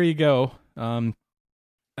 So there you go. I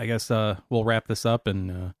guess we'll wrap this up,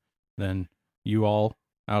 and then you all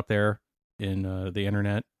out there in the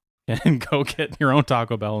internet can go get your own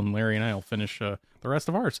Taco Bell, and Larry and I will finish the rest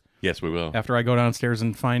of ours. Yes, we will. After I go downstairs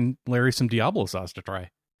and find Larry some Diablo sauce to try,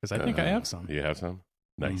 because I think I have some. You have some?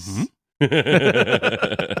 Nice.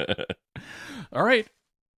 Mhm. All right.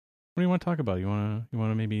 What do you want to talk about? You want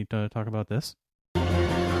to maybe talk about this? You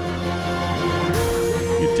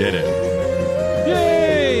did it.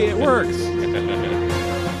 Yay! It works.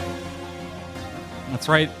 That's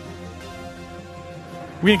right.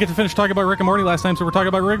 We didn't get to finish talking about Rick and Morty last time, so we're talking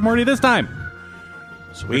about Rick and Morty this time.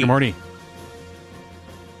 Sweet. Rick and Morty.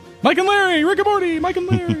 Mike and Larry! Rick and Morty! Mike and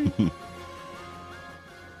Larry!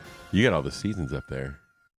 You got all the seasons up there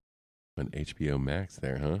on HBO Max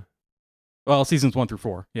there, huh? Well, seasons 1 through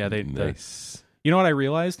 4. Yeah, Nice. you know what I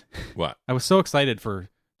realized? What? I was so excited to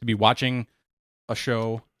be watching a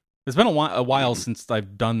show. It's been a while since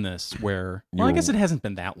I've done this where, well, I guess it hasn't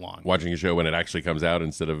been that long. Watching a show when it actually comes out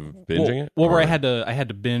instead of binging it? Well, where Or- I had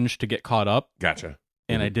to binge to get caught up. Gotcha.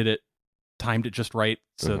 And I timed it just right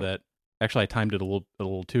so that actually I timed it a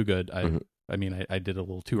little too good. I mean, I did it a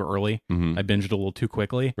little too early. Mhm. I binged it a little too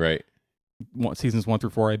quickly. Right. Seasons 1 through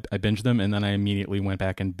 4, I binged them, and then I immediately went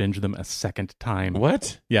back and binged them a second time.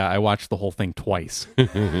 What? Yeah, I watched the whole thing twice.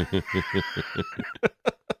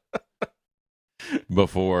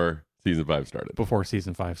 Before season 5 started. Before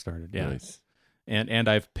season 5 started, yeah. Nice. And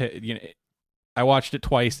I watched it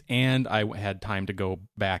twice, and I had time to go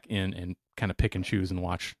back in and kind of pick and choose and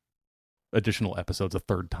watch additional episodes a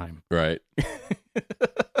third time. Right.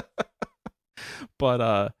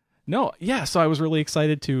 But no, yeah. So I was really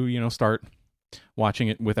excited to start watching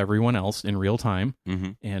it with everyone else in real time,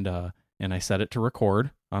 and I set it to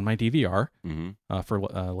record on my DVR for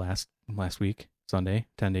last week Sunday,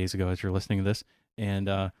 10 days ago, as you're listening to this, and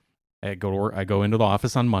I go to work. I go into the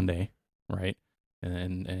office on Monday, right,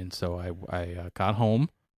 and so I got home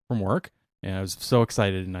from work, and I was so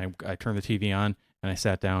excited, and I turned the TV on, and I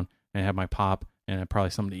sat down and I had my pop and I had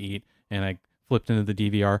probably something to eat, and I flipped into the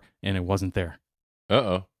DVR, and it wasn't there.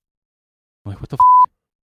 Uh-oh. I'm like, what the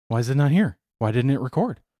why is it not here? Why didn't it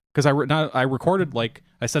record? Because I recorded, like,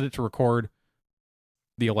 I set it to record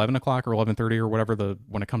the 11 o'clock or 11:30 or whatever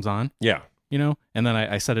when it comes on. Yeah. you know, and then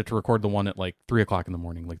I set it to record the one at like 3 o'clock in the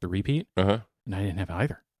morning, like the repeat, and I didn't have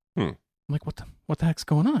either. I'm like, what the heck's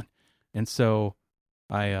going on? And so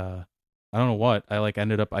I don't know what I like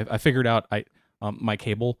ended up. I figured out my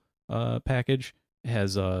cable package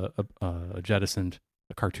has jettisoned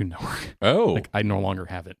a Cartoon Network. Oh, like I no longer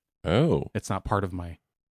have it. Oh, it's not part of my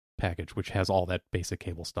package, which has all that basic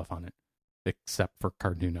cable stuff on it, except for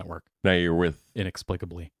Cartoon Network. Now you're with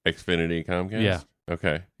inexplicably Xfinity Comcast. Yeah.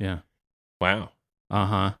 Okay. Yeah. Wow.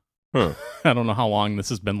 Huh. I don't know how long this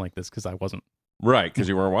has been like this because I wasn't. Right, because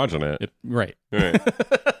you weren't watching it. Right.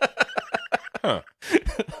 Huh.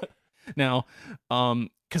 Now,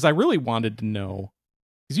 because I really wanted to know,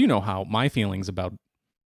 because you know how my feelings about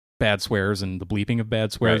bad swears and the bleeping of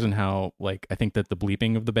bad swears, and how like I think that the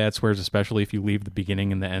bleeping of the bad swears, especially if you leave the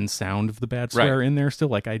beginning and the end sound of the bad swear in there, still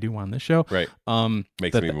like I do on this show, right?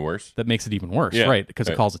 Makes it even worse. That makes it even worse, right? Because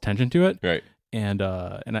it calls attention to it, right? And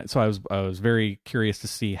so I was very curious to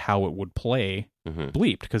see how it would play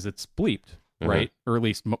bleeped, because it's bleeped, right? Or at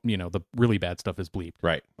least the really bad stuff is bleeped,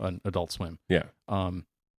 right? On Adult Swim, yeah.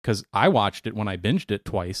 Because I watched it when I binged it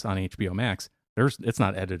twice on HBO Max. It's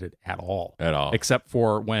not edited at all, except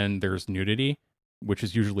for when there's nudity, which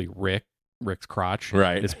is usually Rick's crotch,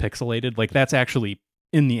 right? Is pixelated. Like that's actually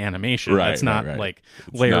in the animation, right? It's not right. like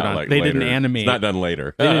it's layered not on. Like they later. didn't animate. It's not done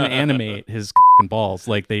later. They didn't animate his and balls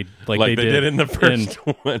like they did in the first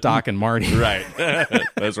one. Doc and Marty, right?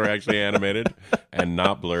 Those were actually animated and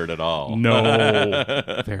not blurred at all. No,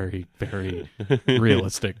 very very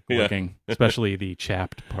realistic looking, especially the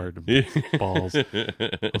chapped part of balls.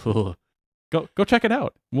 Go check it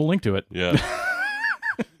out. We'll link to it. Yeah.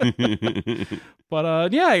 But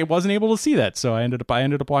I wasn't able to see that, so I ended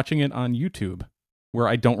up watching it on YouTube, where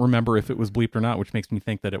I don't remember if it was bleeped or not, which makes me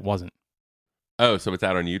think that it wasn't. Oh, so it's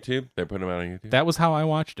out on YouTube? They're putting them out on YouTube? That was how I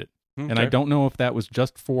watched it. Okay. And I don't know if that was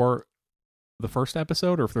just for the first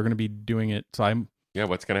episode or if they're going to be doing it. So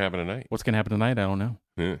what's going to happen tonight? What's going to happen tonight? I don't know.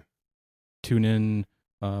 Yeah. Tune in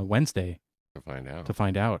Wednesday to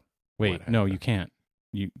find out. Wait, no, you can't.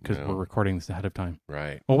 Because we're recording this ahead of time.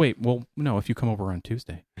 Right. Oh, wait. Well, no, if you come over on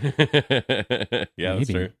Tuesday. Yeah, that's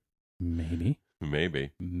true. Maybe.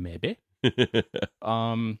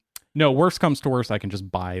 No, worst comes to worst, I can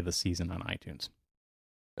just buy the season on iTunes.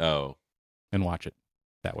 Oh. And watch it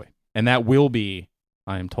that way. And that will be,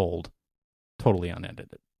 I am told, totally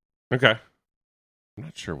unedited. Okay. I'm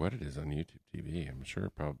not sure what it is on YouTube TV. I'm sure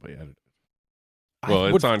probably edited.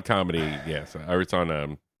 Well, it's on comedy, yes. Or it's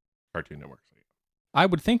on Cartoon Network. I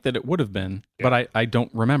would think that it would have been, but I don't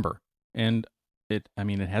remember. And it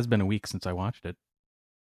has been a week since I watched it.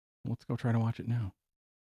 Let's go try to watch it now.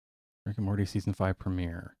 Rick and Morty Season 5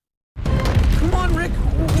 premiere. Come on, Rick.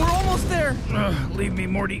 We're almost there. Leave me,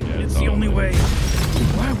 Morty. It's the only way.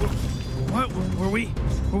 What?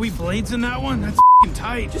 Were we blades in that one? That's f***ing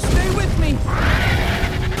tight. Just stay with me.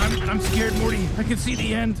 I'm scared, Morty. I can see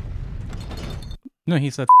the end. No, he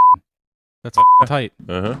said that's tight.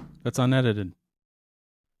 That's unedited.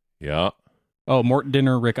 Yeah. Oh, Mort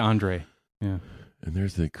Dinner, Rick Andre. Yeah. And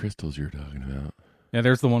there's the crystals you're talking about. Yeah,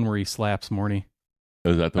 there's the one where he slaps Morty.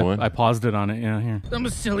 Oh, is that the one? I paused it on it. Yeah, here. I'm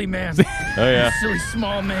a silly man. Oh, yeah. I'm a silly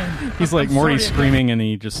small man. He's like Morty's screaming, and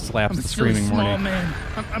he just slaps the screaming Morty. I'm a silly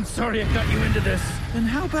small man. I'm sorry I got you into this. And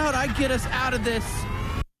how about I get us out of this?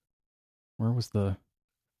 Where was the...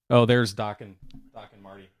 Oh, there's Doc and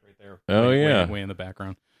Marty right there. Oh, yeah. Way in the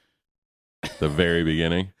background. The very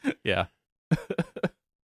beginning. Yeah.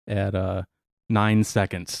 At 9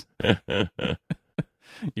 seconds.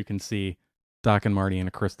 You can see Doc and Marty in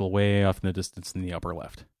a crystal way off in the distance in the upper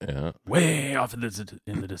left. Yeah. Way off in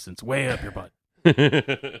the distance. Way up your butt.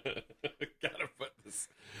 Gotta put this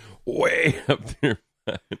way up there.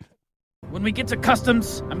 When we get to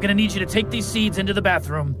customs, I'm gonna need you to take these seeds into the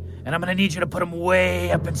bathroom, and I'm gonna need you to put them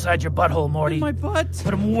way up inside your butthole, Morty. In my butt?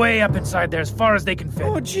 Put them way up inside there, as far as they can fit.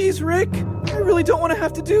 Oh, jeez, Rick. I really don't want to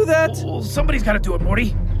have to do that. Well, somebody's gotta do it,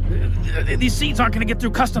 Morty. These seeds aren't gonna get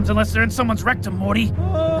through customs unless they're in someone's rectum, Morty.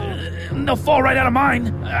 They'll fall right out of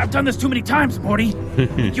mine. I've done this too many times, Morty.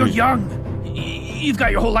 You're young. You've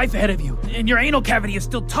got your whole life ahead of you, and your anal cavity is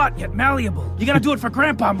still taut yet malleable. You gotta do it for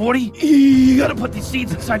Grandpa, Morty. You gotta put these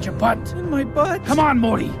seeds inside your butt. In my butt? Come on,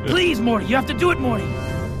 Morty. Please, Morty. You have to do it, Morty.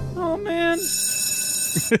 Oh, man.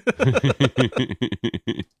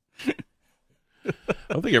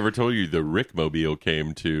 I don't think I ever told you the Rick Mobile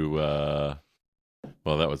came to...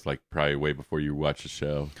 Well, that was like probably way before you watched the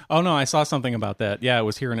show. Oh, no, I saw something about that. Yeah, it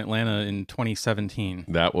was here in Atlanta in 2017.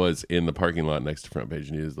 That was in the parking lot next to Front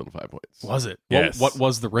Page News, Little 5 Points. Was it? Yes. What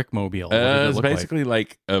was the Rick Mobile? What did It it was look basically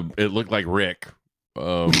like it looked like Rick.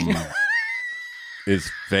 His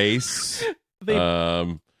face.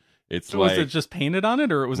 It's So like was it just painted on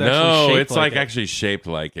it, or it was actually no, shaped it's like it? actually shaped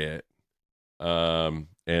like it. And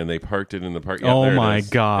they parked it in the park. Oh there it my is.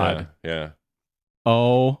 God. Yeah.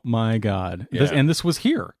 Oh my God! Yeah. This was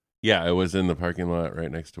here. Yeah, it was in the parking lot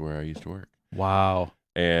right next to where I used to work. Wow.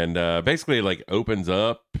 And basically, it, like, opens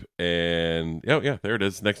up, and yeah, there it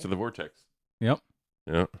is, next to the vortex. Yep.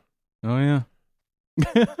 Yeah. Oh yeah.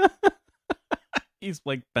 He's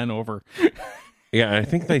like bent over. Yeah, I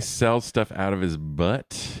think they sell stuff out of his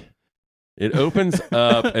butt. It opens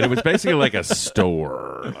up, and it was basically like a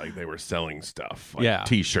store. Like, they were selling stuff, like Yeah.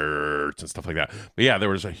 T-shirts and stuff like that. But yeah, there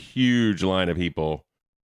was a huge line of people.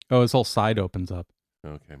 Oh, his whole side opens up.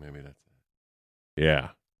 Okay, maybe that's it. Yeah.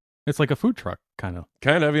 It's like a food truck, kind of,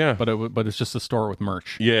 Kind of, yeah. but it's just a store with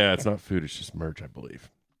merch. Yeah, it's not food, it's just merch, I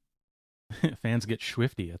believe. Fans get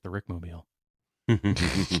swifty at the Rickmobile.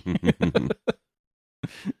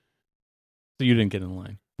 So you didn't get in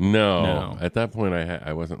line. No. At that point,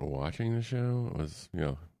 I wasn't watching the show. It was,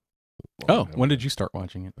 Oh, when did you start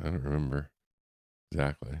watching it? I don't remember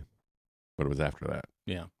exactly. But it was after that.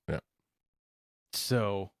 Yeah. Yeah.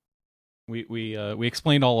 So we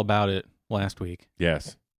explained all about it last week.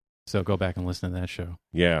 Yes. So go back and listen to that show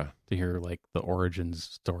Yeah. to hear like the origins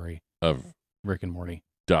story Of Rick and Morty.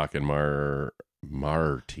 Doc and Marty.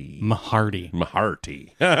 Mahardy.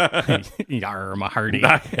 Maharty. Yar, Mahardy.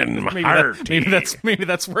 Doc and Maharty. Maybe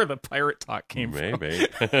that's where the pirate talk came from. Maybe.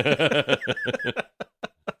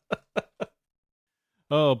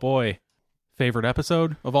 Oh boy. Favorite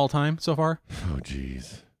episode of all time so far? Oh,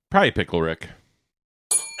 jeez. Probably Pickle Rick.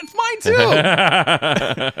 It's mine too.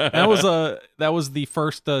 That was the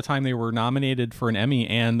first time they were nominated for an Emmy,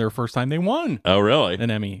 and their first time they won Oh, really? an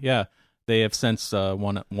Emmy. Yeah, they have since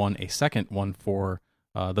won a second one for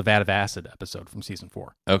the Vat of Acid episode from season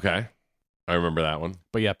 4. Okay. I remember that one.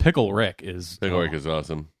 But yeah, Pickle Rick is Pickle Rick is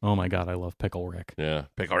awesome. Oh my god, I love Pickle Rick. Yeah.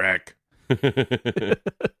 Pickle Rick.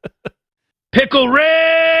 Pickle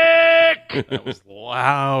Rick! That was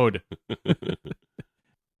loud.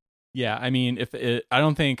 Yeah, I mean, I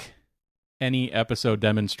don't think any episode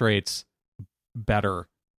demonstrates better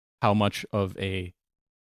how much of a,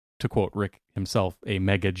 to quote Rick himself, a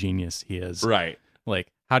mega genius he is. Right.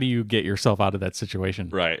 Like, how do you get yourself out of that situation?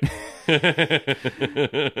 Right.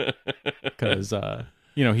 Because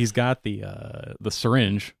he's got the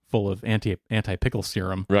syringe full of anti-pickle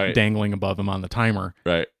serum Right. dangling above him on the timer.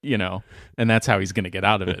 Right. And that's how he's going to get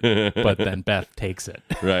out of it. But then Beth takes it.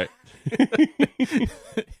 Right.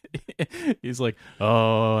 He's like,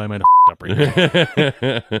 "Oh, I might have up right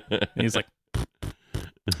here." And he's like,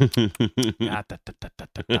 "Ah, da, da, da, da,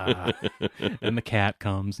 da, da." And the cat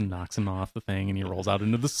comes and knocks him off the thing, and he rolls out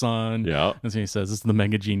into the sun. Yeah. And so he says, "This is the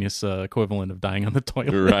mega genius equivalent of dying on the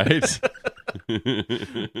toilet." Right.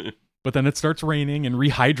 But then it starts raining and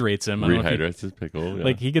rehydrates him. I don't know if Rehydrates his pickle. Yeah.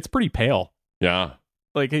 like he gets pretty pale. Yeah.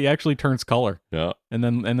 Like he actually turns color. Yeah. And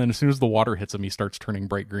then as soon as the water hits him, he starts turning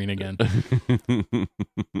bright green again.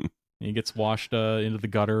 He gets washed into the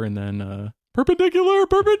gutter, and then perpendicular.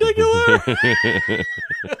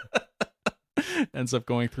 Ends up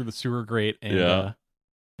going through the sewer grate, and Yeah.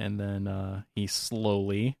 And then he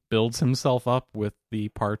slowly builds himself up with the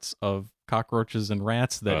parts of cockroaches and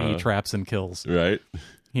rats that he traps and kills. Right.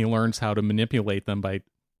 He learns how to manipulate them by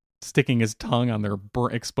sticking his tongue on their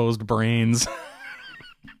exposed brains.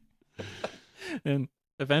 And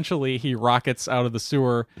eventually he rockets out of the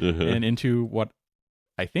sewer and into what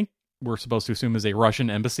I think we're supposed to assume is a Russian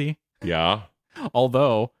embassy. Yeah.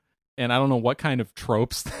 Although, and I don't know what kind of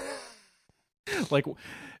tropes. Like,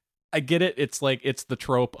 I get it. It's like, it's the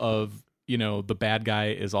trope of, the bad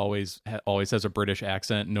guy is always has a British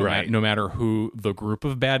accent, no matter who the group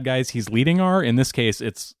of bad guys he's leading are. In this case,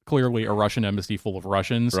 it's clearly a Russian embassy full of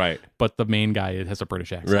Russians. Right. But the main guy has a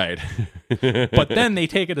British accent. Right. But then they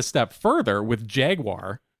take it a step further with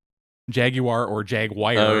Jaguar or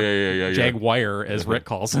Jaguar. Oh, yeah. Jaguar, as Rick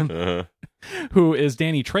calls him, Uh-huh. who is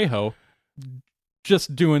Danny Trejo,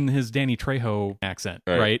 just doing his Danny Trejo accent,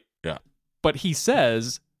 right? Yeah. But he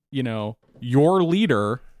says, your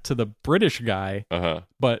leader to the British guy,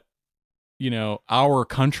 but, our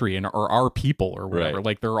country or our people or whatever. Right.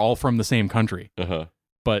 Like, they're all from the same country. Uh-huh.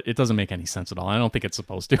 But it doesn't make any sense at all. I don't think it's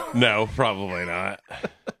supposed to. No, probably not.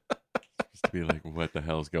 Just to be like, what the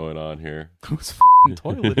hell's going on here? Whose f***ing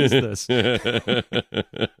toilet is this?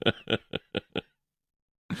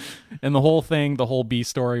 And the whole B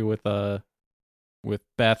story with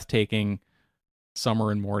Beth taking Summer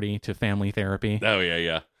and Morty to family therapy. Oh,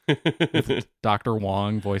 yeah. With Dr.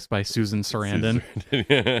 Wong, voiced by Susan Sarandon,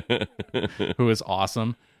 who is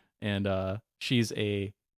awesome. And she's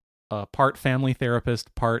a part family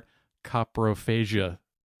therapist, part coprophagia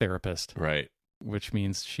therapist. Right. which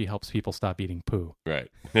means she helps people stop eating poo. Right.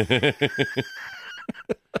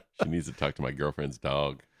 She needs to talk to my girlfriend's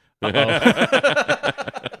dog.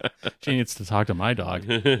 She needs to talk to my dog.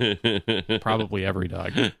 Probably every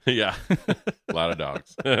dog. Yeah. A lot of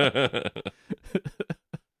dogs.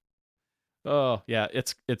 Oh, yeah.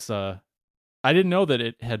 It's I didn't know that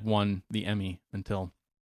it had won the Emmy until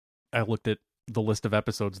I looked at the list of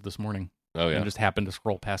episodes this morning. Oh, yeah. And just happened to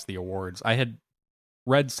scroll past the awards. I had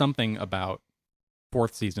read something about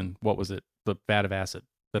fourth season. What was it? The Vat of Acid.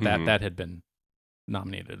 That had been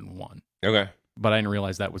nominated and won. Okay. But I didn't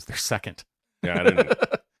realize that was their second. Yeah,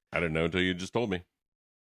 I didn't know until you just told me.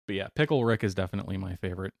 But yeah, Pickle Rick is definitely my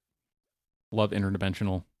favorite. Love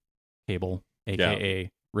Interdimensional Cable,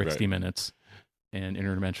 a.k.a. Rick's right. D-Minutes, and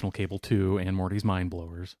Interdimensional Cable 2, and Morty's Mind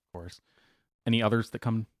Blowers, of course. Any others that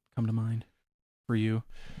come to mind for you?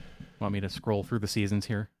 Want me to scroll through the seasons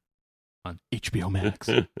here on HBO Max?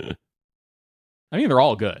 I mean, they're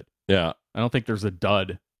all good. Yeah. I don't think there's a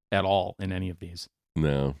dud at all in any of these.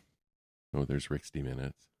 No. Oh, there's Rick's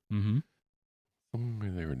D-Minutes. Mm-hmm.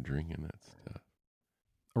 Somewhere they were drinking that stuff.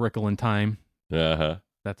 A Wrinkle in Time. Uh-huh.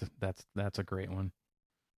 That's a great one.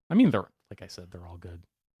 I mean, they're, like I said, they're all good.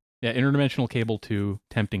 Yeah, Interdimensional Cable 2,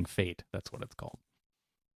 Tempting Fate. That's what it's called.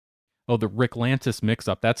 Oh, the Ricklantis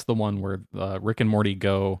mix-up. That's the one where Rick and Morty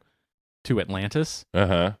go to Atlantis.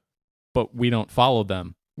 Uh-huh. But we don't follow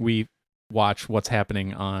them. We watch what's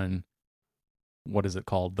happening on, what is it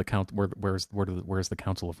called? The count. Where's the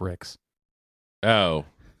Council of Ricks? Oh.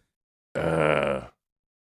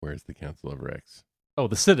 Where's the Council of Ricks? Oh,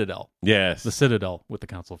 the Citadel. Yes. The Citadel with the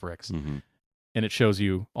Council of Ricks. Mm-hmm. And it shows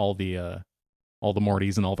you all the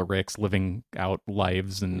Mortys and all the Ricks living out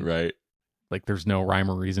lives, and right. Like there's no rhyme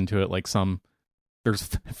or reason to it. Like there's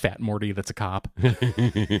Fat Morty that's a cop who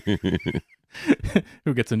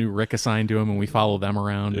gets a new Rick assigned to him, and we follow them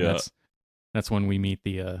around. Yeah. And that's when we meet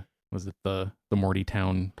the Morty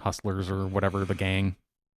Town Hustlers or whatever, the gang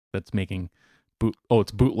that's making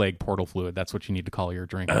it's bootleg portal fluid. That's what you need to call your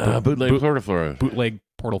drink. Bootleg portal fluid. Bootleg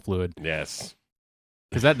portal fluid. Yes.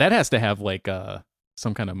 Because that has to have like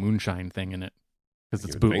some kind of moonshine thing in it. Because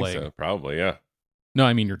it's You would think bootleg. so. Probably, yeah. No,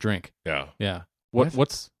 I mean your drink. Yeah. Yeah. What?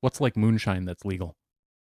 What's like moonshine that's legal?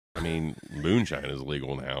 I mean, moonshine is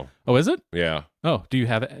legal now. Oh, is it? Yeah. Oh, do you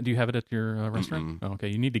have it? Do you have it at your restaurant? Oh, okay,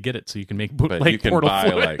 you need to get it so you can make But bootleg you can portal buy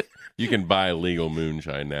fluid. you can buy legal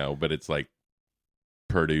moonshine now, but it's like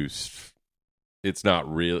produced. It's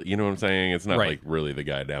not real. You know what I'm saying? It's not Right. like really the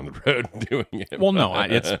guy down the road doing it. Well, no,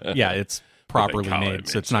 it's properly call it made,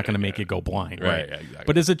 so it's not going to make moonshine, you go blind, Right, right? yeah, exactly.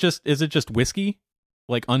 But is it just whiskey,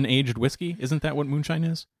 like unaged whiskey? Isn't that what moonshine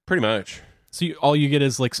is? Pretty much. So all you get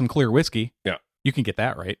is like some clear whiskey. Yeah. You can get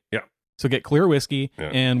that, right? Yeah. So get clear whiskey Yeah.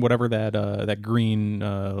 and whatever that green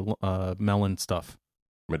melon stuff.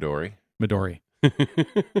 Midori.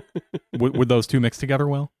 Would those two mix together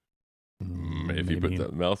well? If you put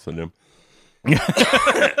something else in them.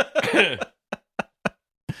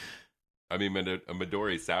 I mean, a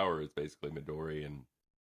Midori sour is basically Midori and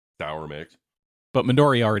sour mix. But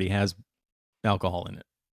Midori already has alcohol in it.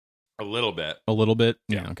 A little bit. A little bit?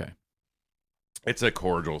 Yeah. Okay. It's a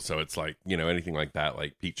cordial, so it's like, anything like that,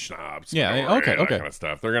 like peach schnapps. Yeah, Midori, okay, that okay. kind of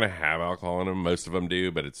stuff. They're going to have alcohol in them. Most of them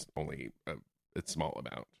do, but it's only it's small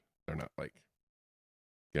amount. They're not like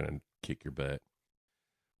going to kick your butt.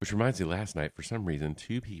 Which reminds me, last night, for some reason,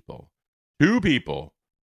 two people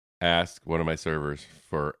asked one of my servers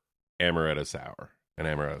for an amaretto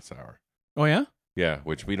sour. Oh, yeah? Yeah,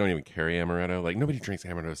 which we don't even carry amaretto. Like, nobody drinks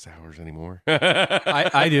amaretto sours anymore.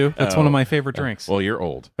 I do. That's one of my favorite drinks. Well, you're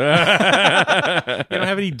old. You don't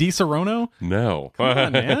have any Di Serono? No. Come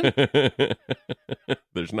on, man.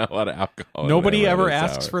 There's not a lot of alcohol. Nobody in ever amaretto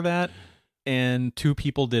asks sour. for that, and two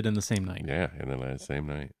people did in the same night. Yeah, in the same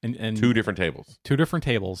night. And Two different tables. Two different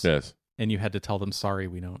tables. Yes. And you had to tell them, sorry,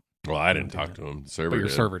 we don't. Well, I didn't talk to him. Server But your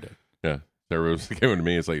did. server did. Yeah. Server was giving to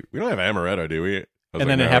me. It's like, we don't have amaretto, do we? And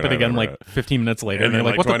then it happened again like 15 minutes later. And then you're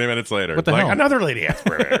like what 20 minutes later. what the like, hell? another lady asked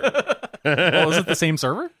for it. Oh, is it the same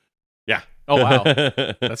server? Yeah. Oh, wow.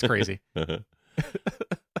 That's crazy.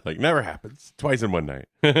 Like, never happens. Twice in one night.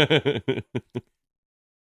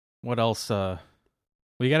 What else? Well,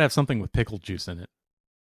 you got to have something with pickle juice in it.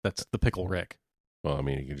 That's the Pickle Rick. Well, I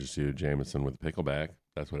mean, you could just do Jameson with pickleback.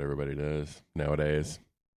 That's what everybody does nowadays.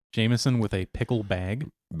 Jameson with a pickle bag.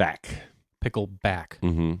 Back. Pickle back.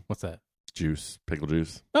 Mm-hmm. What's that? Juice. Pickle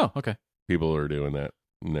juice. Oh, okay. People are doing that.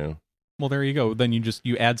 No. Well, there you go. Then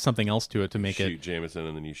you add something else to it to make shoot it. Jameson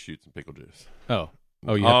and then you shoot some pickle juice. Oh,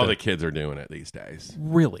 you All have to... the kids are doing it these days.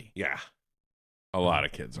 Really? Yeah. A lot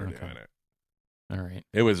of kids are Okay. doing it. All right.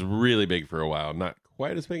 It was really big for a while. Not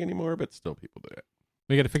quite as big anymore, but still people do it.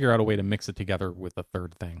 We got to figure out a way to mix it together with a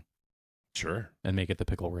third thing Sure. and make it the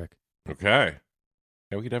Pickle Rick. Okay.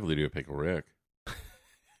 Yeah, we could definitely do a Pickle Rick.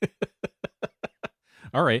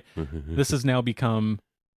 All right. This has now become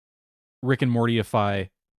Rick and Mortyify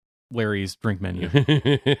Larry's drink menu.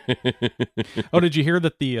 Oh, did you hear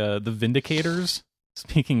that the Vindicators,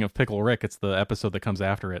 speaking of Pickle Rick, it's the episode that comes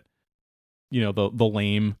after it. You know, the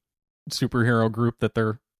lame superhero group that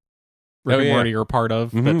they're Rick and Morty are part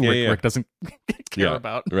of that Rick doesn't care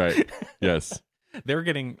about. Right. Yes. They're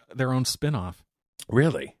getting their own spin-off.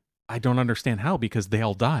 Really? I don't understand how, because they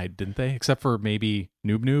all died, didn't they? Except for maybe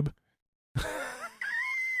Noob.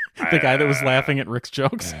 The guy that was laughing at Rick's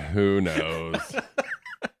jokes. Who knows?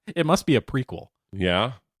 It must be a prequel.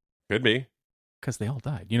 Yeah. Could be. Because they all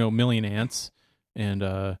died. You know, Million Ants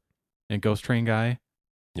and Ghost Train Guy.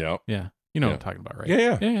 Yep. Yeah. You know what I'm talking about, right?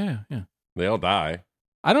 Yeah. Yeah. They all die.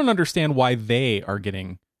 I don't understand why they are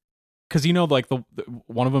getting... Because, you know, like the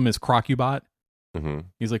one of them is Crocubot. Mm-hmm.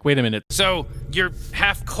 He's like, wait a minute. So you're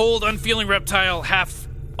half cold, unfeeling reptile, half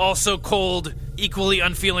also cold, equally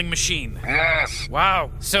unfeeling machine. Yes.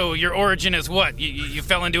 Wow. So your origin is what? You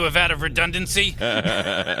fell into a vat of redundancy?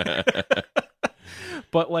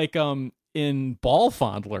 But like in Ball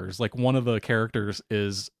Fondlers, like one of the characters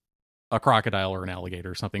is a crocodile or an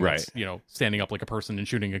alligator or something, Right. that's, you know, standing up like a person and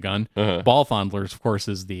shooting a gun. Uh-huh. Ball Fondlers, of course,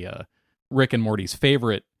 is the Rick and Morty's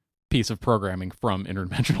favorite piece of programming from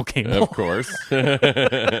Interdimensional Cable. Of course.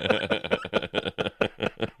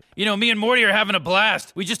 You know, me and Morty are having a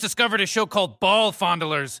blast. We just discovered a show called Ball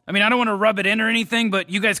Fondlers. I mean, I don't want to rub it in or anything, but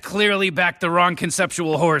you guys clearly backed the wrong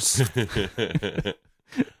conceptual horse.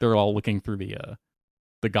 They're all looking through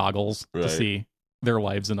the goggles to Right. see their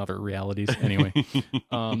lives in other realities. Anyway,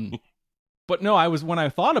 but no, when I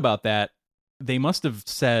thought about that, they must have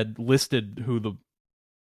listed who the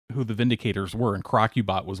Vindicators were, and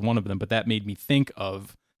Crocubot was one of them. But that made me think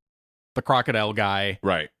of the crocodile guy,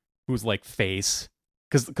 Right. who's like face,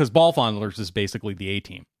 because Ball Fondlers is basically the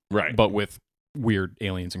A-Team, Right. but with weird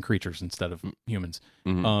aliens and creatures instead of humans.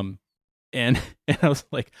 Mhm. And I was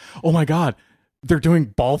like, oh my god, they're doing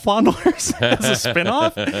Ball Fondlers as a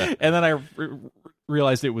spinoff. And then I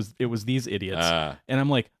realized it was these idiots, and I'm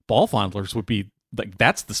like, Ball Fondlers would be like,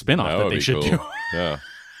 that's the spinoff that they should do. Yeah.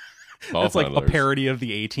 Ball It's like a Fondlers. parody of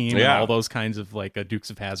the A-Team and Yeah. all those kinds of like Dukes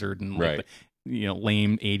of Hazzard and like Right.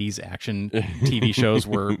 lame 80s action TV shows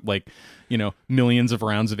where like, millions of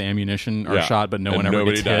rounds of ammunition are Yeah. shot, but no And one ever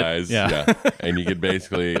nobody gets hit. dies. Yeah. And you could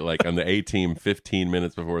basically, like on the A-Team, 15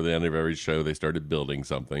 minutes before the end of every show, they started building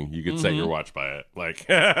something. You could set your watch by it. Like,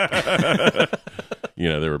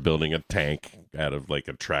 they were building a tank out of like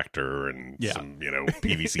a tractor and some,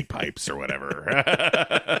 PVC pipes or whatever.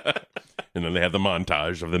 And then they had the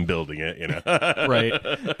montage of them building it, Right.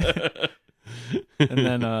 And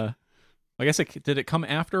then, I guess did it come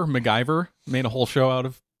after MacGyver made a whole show out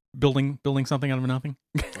of building something out of nothing?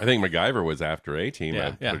 I think MacGyver was after A-Team.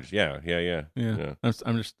 Yeah. Yeah.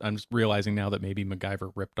 I'm just realizing now that maybe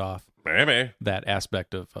MacGyver ripped off Maybe. that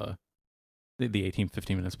aspect of the A-Team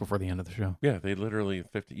 15 minutes before the end of the show. Yeah, they literally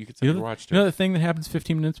 50. You could set your watch to. You know the thing that happens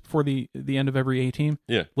 15 minutes before the end of every A-Team?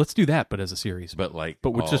 Yeah. Let's do that, but as a series. But with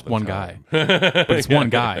all just the one time. guy. But it's one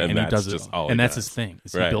guy, and he that's does it. just all And he that's does. his thing.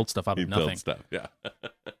 Is Right. He builds stuff out He of nothing. builds stuff. Yeah.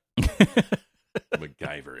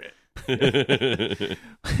 MacGyver it.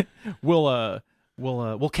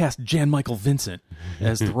 We'll cast Jan Michael Vincent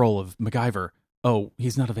as the role of MacGyver. Oh,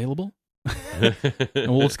 he's not available? And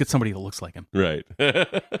we'll just get somebody that looks like him. Right.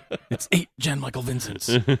 It's 8 Jan Michael Vincents.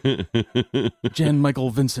 Jan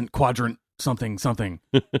Michael Vincent quadrant something.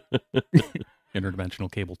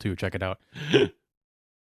 Interdimensional Cable 2. Check it out.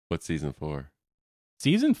 What's season 4?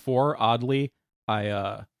 Season 4, oddly,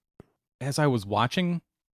 as I was watching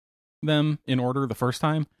them in order the first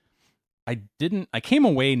time, I came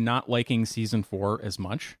away not liking season 4 as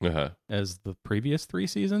much as the previous 3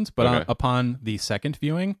 seasons, but upon the second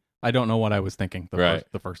viewing, I don't know what I was thinking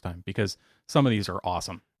the first time, because some of these are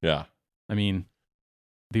awesome. Yeah. I mean,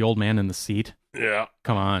 the old man in the seat. Yeah.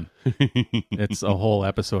 Come on. It's a whole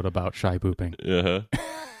episode about shy pooping. Uh-huh.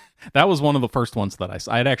 That was one of the first ones that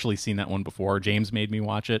I had actually seen that one before. James made me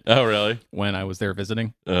watch it. Oh, really? When I was there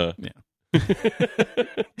visiting. Yeah.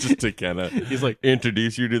 Just to kind of he's like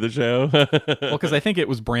introduce you to the show. Well, because I think it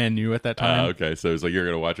was brand new at that time. Okay, so it's like, you're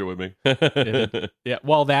gonna watch it with me. Yeah,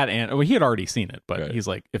 well, that and he had already seen it, but he's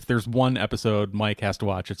like, if there's one episode Mike has to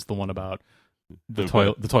watch, it's the one about the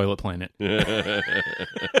toilet planet.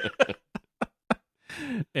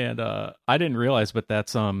 And I didn't realize, but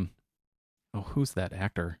that's who's that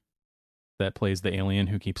actor that plays the alien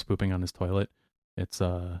who keeps pooping on his toilet? It's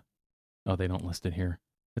they don't list it here.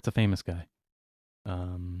 It's a famous guy.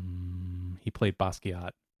 He played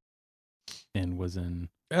Basquiat and was in.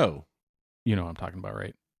 Oh, You know what I'm talking about,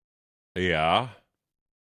 right? yeah.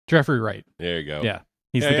 Jeffrey Wright. There you go. Yeah,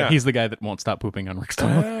 he's Yeah, the yeah. Guy, he's the guy that won't stop pooping on Rick's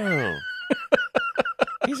toilet. Oh.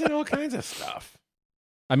 He's in all kinds of stuff.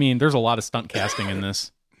 I mean, there's a lot of stunt casting in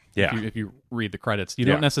this. Yeah. If you read the credits, you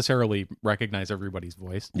Yeah. don't necessarily recognize everybody's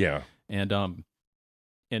voice. Yeah. And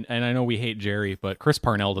I know we hate Jerry, but Chris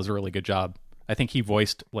Parnell does a really good job. I think he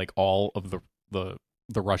voiced like all of the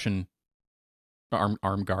Russian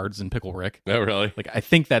armed guards in Pickle Rick. Oh, really? Like I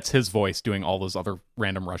think that's his voice doing all those other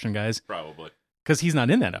random Russian guys Probably. because he's not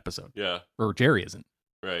in that episode, Yeah. or Jerry isn't.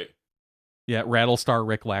 Right. Yeah, Rattlestar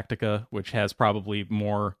Rick Lactica, which has probably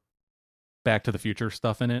more Back to the Future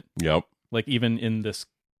stuff in it. Yep. Like even in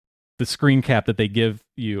the screen cap that they give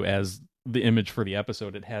you as the image for the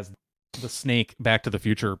episode, it has the Snake Back to the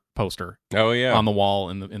Future poster Oh, yeah. on the wall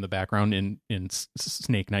in the background in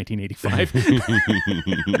Snake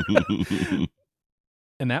 1985.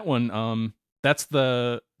 And that one,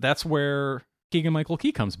 that's where Keegan-Michael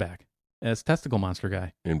Key comes back as Testicle Monster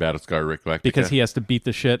Guy in Battlestar Rick Lactica. because he has to beat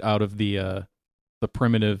the shit out of the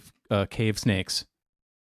primitive cave snakes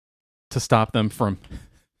to stop them from.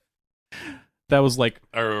 That was like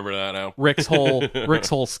I remember that now. Rick's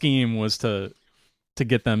whole scheme was to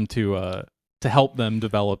get them to help them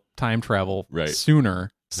develop time travel Right.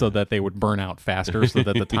 sooner so that they would burn out faster so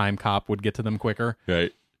that the time cop would get to them quicker.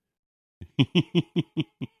 Right.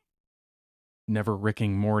 Never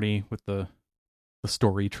Ricking Morty with the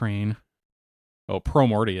story train. Oh, Pro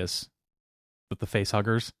Mortius with the face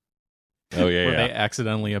huggers. Oh, yeah, where yeah. they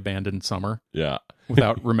accidentally abandoned Summer Yeah.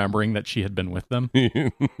 without remembering that she had been with them.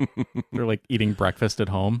 They're like eating breakfast at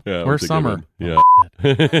home. Yeah, Where's that's a good Summer?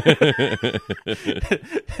 one.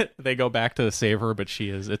 Yeah. They go back to save her, but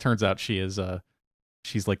it turns out she's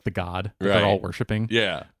like the god that Right. they're all worshiping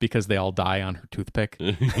Yeah. because they all die on her toothpick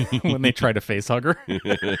when they try to face hug her.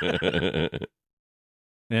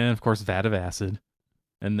 And of course, Vat of Acid.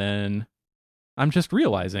 And then I'm just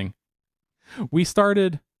realizing we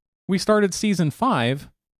started season 5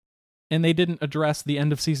 and they didn't address the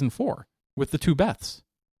end of season 4 with the two Beths.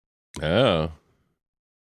 Oh.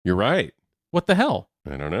 You're right. What the hell?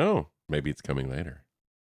 I don't know. Maybe it's coming later.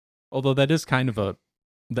 Although that is kind of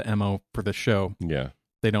the MO for the show. Yeah.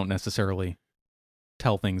 They don't necessarily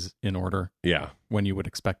tell things in order Yeah. when you would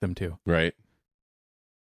expect them to. Right.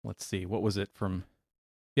 Let's see. What was it from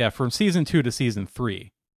season 2 to season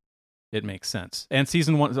 3? It makes sense. And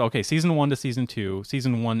season 1 to season 2,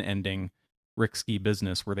 season 1 ending Risky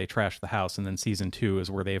Business where they trash the house, and then season 2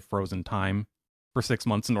 is where they've frozen time for 6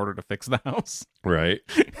 months in order to fix the house. Right.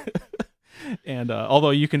 And although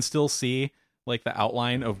you can still see like the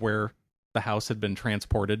outline of where the house had been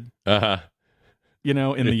transported, Uh-huh.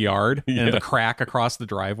 in the yard Yeah. and the crack across the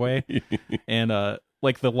driveway. And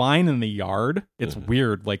like the line in the yard, it's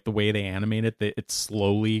weird, like the way they animate it, that it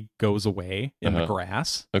slowly goes away in the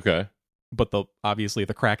grass, Okay. but obviously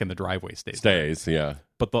the crack in the driveway stays there. Yeah.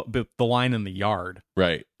 But the line in the yard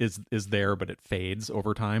Right. is there, but it fades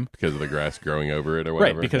over time. Because of the grass growing over it or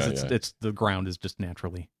whatever. Right, because Yeah, it's the ground is just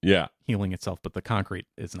naturally yeah. healing itself, but the concrete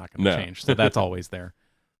is not going to No. change. So that's always there.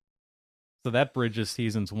 So that bridges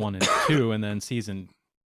seasons 1 and 2, and then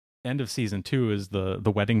end of season 2 is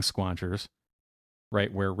the wedding squanchers,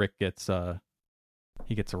 right, where Rick gets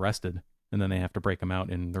arrested, and then they have to break him out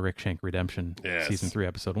in the Rick Shank Redemption Yes. season 3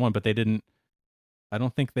 episode 1. But they didn't. I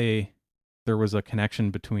don't think there was a connection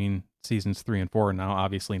between seasons 3 and 4, and now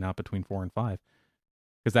obviously not between 4 and 5,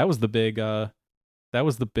 because that was the big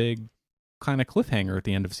kind of cliffhanger at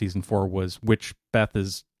the end of season 4 was which Beth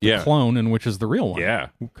is the Yeah. clone and which is the real one. Yeah.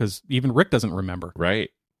 Because even Rick doesn't remember. Right.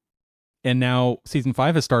 And now season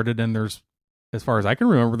 5 has started, and there's, as far as I can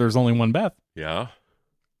remember, there's only one Beth. Yeah.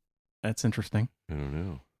 That's interesting. I don't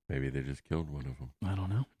know. Maybe they just killed one of them. I don't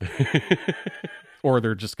know. Or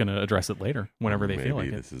they're just going to address it later whenever they feel like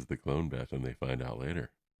Maybe it. this is the clone Beth and they find out later.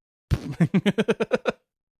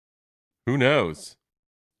 Who knows?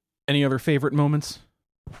 Any other favorite moments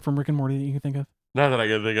from Rick and Morty that you can think of? Not that I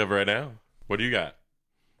can think of right now. What do you got?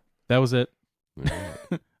 That was it. All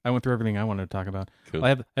right. I went through everything I wanted to talk about. Cool.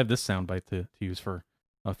 I have this soundbite to use for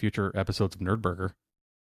future episodes of Nerdburger.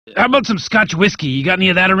 How about some Scotch whiskey? You got any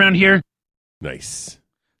of that around here? Nice.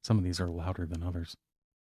 Some of these are louder than others.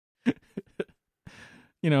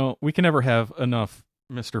 We can never have enough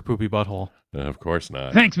Mr. Poopy Butthole. Of course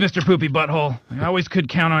not. Thanks, Mr. Poopy Butthole. I always could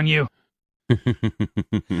count on you. Who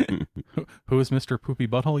is Mr. Poopy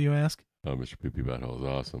Butthole, you ask? Oh, Mr. Poopy Butthole is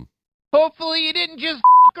awesome. Hopefully you didn't just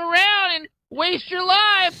around and waste your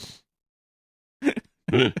life.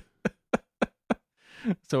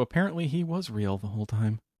 So apparently he was real the whole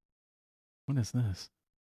time. What is this?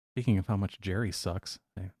 Speaking of how much Jerry sucks,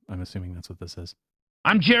 I'm assuming that's what this is.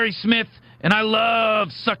 I'm Jerry Smith, and I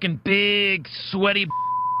love sucking big, sweaty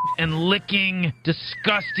and licking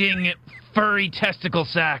disgusting, furry testicle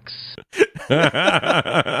sacks.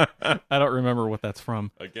 I don't remember what that's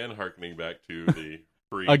from. Again, harkening back to the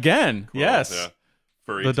free. Again, quote, yes. Yeah.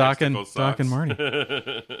 Furry The Doc and testicle Marty.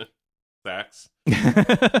 Sacks. I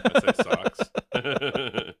said socks.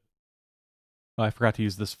 Oh, I forgot to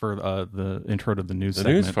use this for the intro to the news The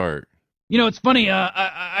segment. news fart. You know, it's funny.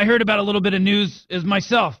 I heard about a little bit of news as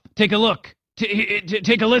myself. Take a look.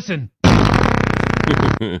 Take a listen.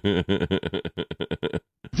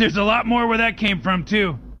 There's a lot more where that came from,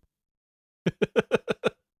 too.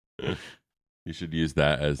 You should use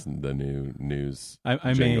that as the new news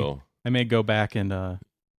I jingle. may go back and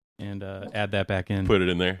add that back in Put it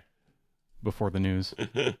in there. before the news.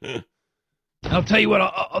 I'll tell you what.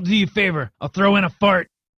 I'll do you a favor. I'll throw in a fart.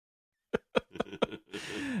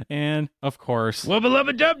 And of course, Wubba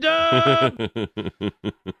lubba dub dub.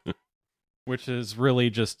 which is really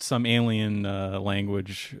just some alien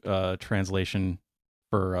language translation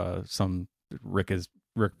for some Rick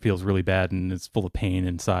feels really bad and is full of pain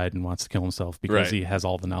inside and wants to kill himself because Right. he has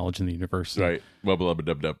all the knowledge in the universe. Right. Wubba lubba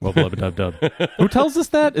dub dub. Wubba lubba dub dub. Who tells us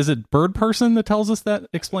that? Is it Bird Person that tells us that?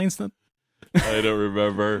 Explains that? I don't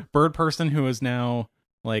remember. Bird Person, who is now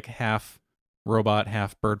like half robot,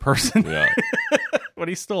 half bird person. Yeah. But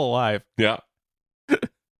he's still alive. Yeah.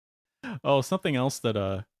 Oh, something else that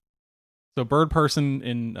so Bird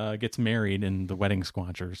Person gets married in The Wedding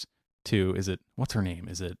Squatchers to, what's her name?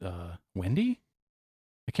 Is it Wendy?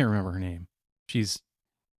 I can't remember her name. She's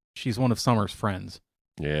one of Summer's friends.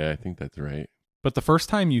 Yeah, I think that's right. But the first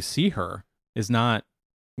time you see her is not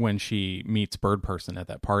when she meets Bird Person at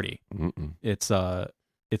that party. Mm-mm.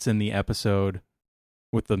 It's in the episode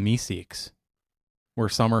with the Meeseeks, where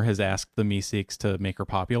Summer has asked the Meeseeks to make her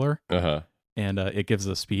popular, Uh-huh. and it gives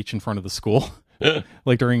a speech in front of the school,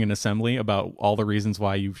 like during an assembly, about all the reasons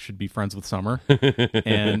why you should be friends with Summer.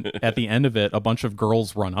 And at the end of it, a bunch of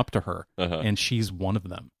girls run up to her, Uh-huh. and she's one of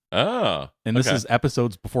them. Oh. And this okay. is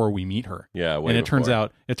episodes before we meet her. Yeah, way And it turns before.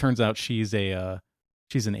 out she's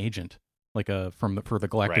an agent, like for the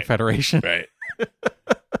Galactic Right. Federation. Right.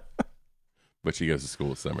 But she goes to school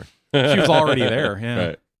with Summer. She was already there, yeah.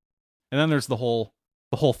 Right. And then there's the whole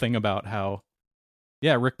thing about how,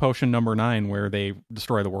 Rick Potion number 9, where they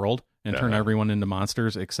destroy the world and turn Uh-huh. everyone into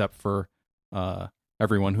monsters except for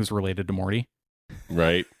everyone who's related to Morty.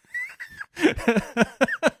 Right.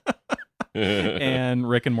 And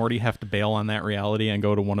Rick and Morty have to bail on that reality and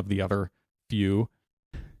go to one of the other few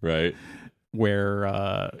Right.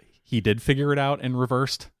 where he did figure it out and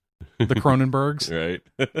reversed the Cronenbergs. Right.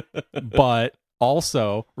 But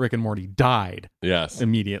also, Rick and Morty died Yes.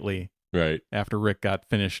 immediately Right. after Rick got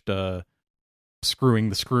finished screwing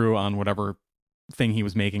the screw on whatever thing he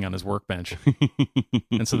was making on his workbench.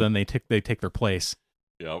 And so then they take their place,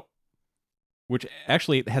 Yep. which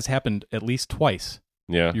actually has happened at least twice.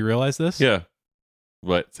 Yeah. You realize this? Yeah.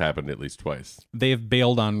 What's happened at least twice. They have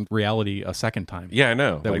bailed on reality a second time. Yeah, I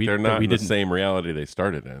know. That Like we- they're that not we in the didn't. same reality they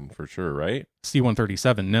started in, for sure, right?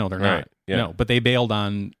 C-137, no, they're Right, not. yeah. No, but they bailed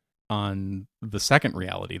on the second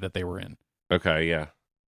reality that they were in Okay, yeah.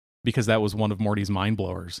 because that was one of Morty's mind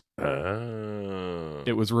blowers. Oh.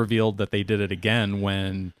 It was revealed that they did it again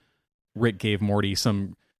when Rick gave Morty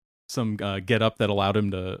some get up that allowed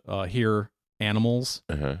him to hear animals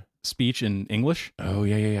Uh-huh. speech in English, Oh,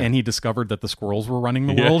 yeah, yeah, yeah. and he discovered that the squirrels were running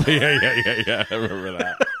the yeah, world. yeah. I remember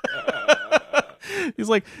that. He's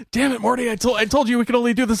like, "Damn it, Morty! I told you we could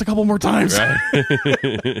only do this a couple more times."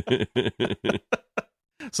 Right.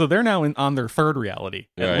 So they're now on their third reality,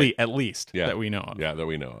 Right. at least Yeah. that we know of. Yeah, that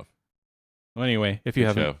we know of. Well, anyway, if you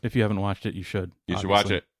Good haven't watched it, you should. You should watch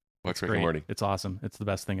obviously. it. Watch It's Rick great. and Morty. It's awesome. It's the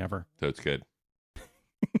best thing ever. So it's good.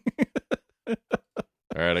 All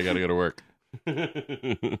right, I got to go to work. What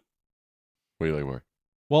are you looking for?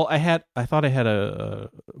 Well, I thought I had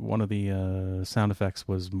one of the sound effects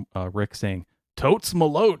was Rick saying "Totes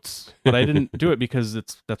Malotes," but I didn't do it because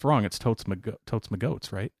that's wrong. It's Totes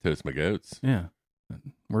Magoats, right? Toast my goats. Yeah.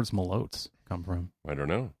 Where does Malotes come from? I don't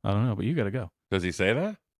know. I don't know, but you got to go. Does he say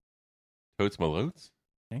that? Totes Malotes?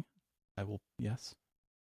 I will. Yes.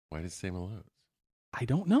 Why does it say Malotes? I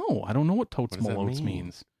don't know. I don't know what Totes What does that Malotes mean?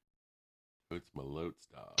 means. Totes Malotes,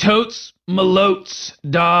 dog. Totes malotes,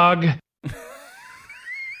 dog.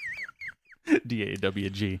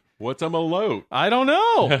 DAWG. What's a malote? I don't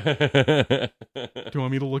know. I Do you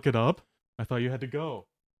want me to look it up? I thought you had to go.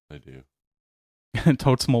 do.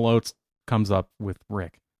 Totes Malotes comes up with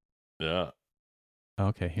Rick. Yeah.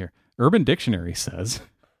 Okay, here. Urban Dictionary says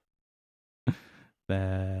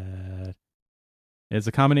that is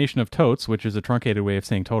a combination of totes, which is a truncated way of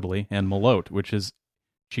saying totally, and malote, which is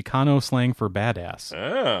Chicano slang for badass.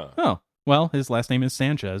 Oh, well, his last name is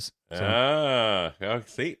Sanchez. So.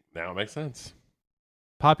 See, now it makes sense.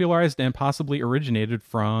 Popularized and possibly originated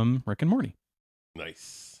from Rick and Morty.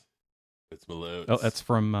 Nice. It's malote. Oh, that's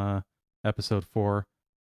from episode 4,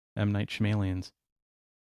 M. Night Shyamalan's.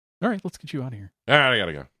 All right, let's get you out of here. All right, I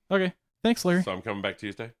gotta go. Okay, thanks, Larry. So I'm coming back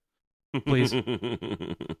Tuesday? Please.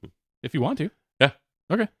 If you want to. Yeah.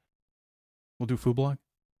 Okay. We'll do food blog.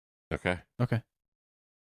 Okay.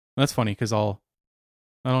 That's funny because I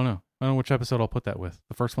don't know which episode I'll put that with.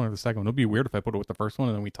 The first one or the second one. It'll be weird if I put it with the first one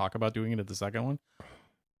and then we talk about doing it at the second one.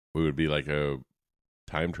 We would be like a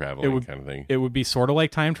time traveling kind of thing. It would be sort of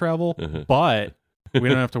like time travel, but we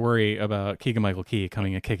don't have to worry about Keegan-Michael Key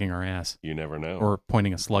coming and kicking our ass. You never know. Or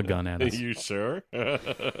pointing a slug gun at us. You sure?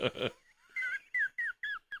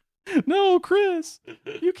 No, Chris,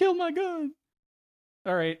 you killed my gun.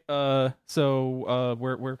 All right. So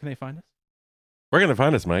where can they find us? Where can they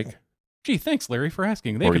find us, Mike? Gee, thanks, Larry, for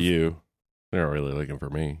asking. Or you. They're not really looking for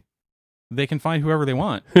me. They can find whoever they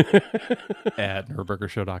want at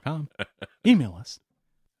nerdburgershow.com. Email us,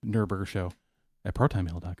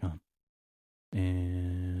 nerdburgershow@protonmail.com.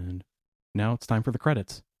 And now it's time for the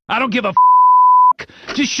credits. I don't give a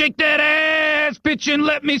Just shake that ass, bitch, and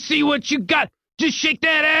let me see what you got. Just shake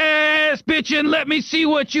that ass, bitch, and let me see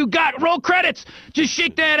what you got. Roll credits. Just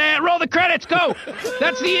shake that ass. Roll the credits. Go.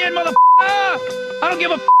 That's the end, motherfucker. I don't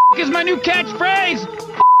give a is my new catchphrase.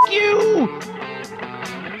 You.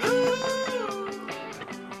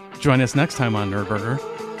 Join us next time on Nerdburger.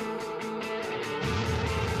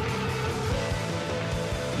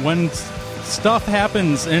 When stuff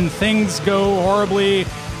happens and things go horribly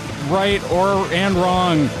right and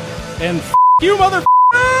wrong, and you motherfucker.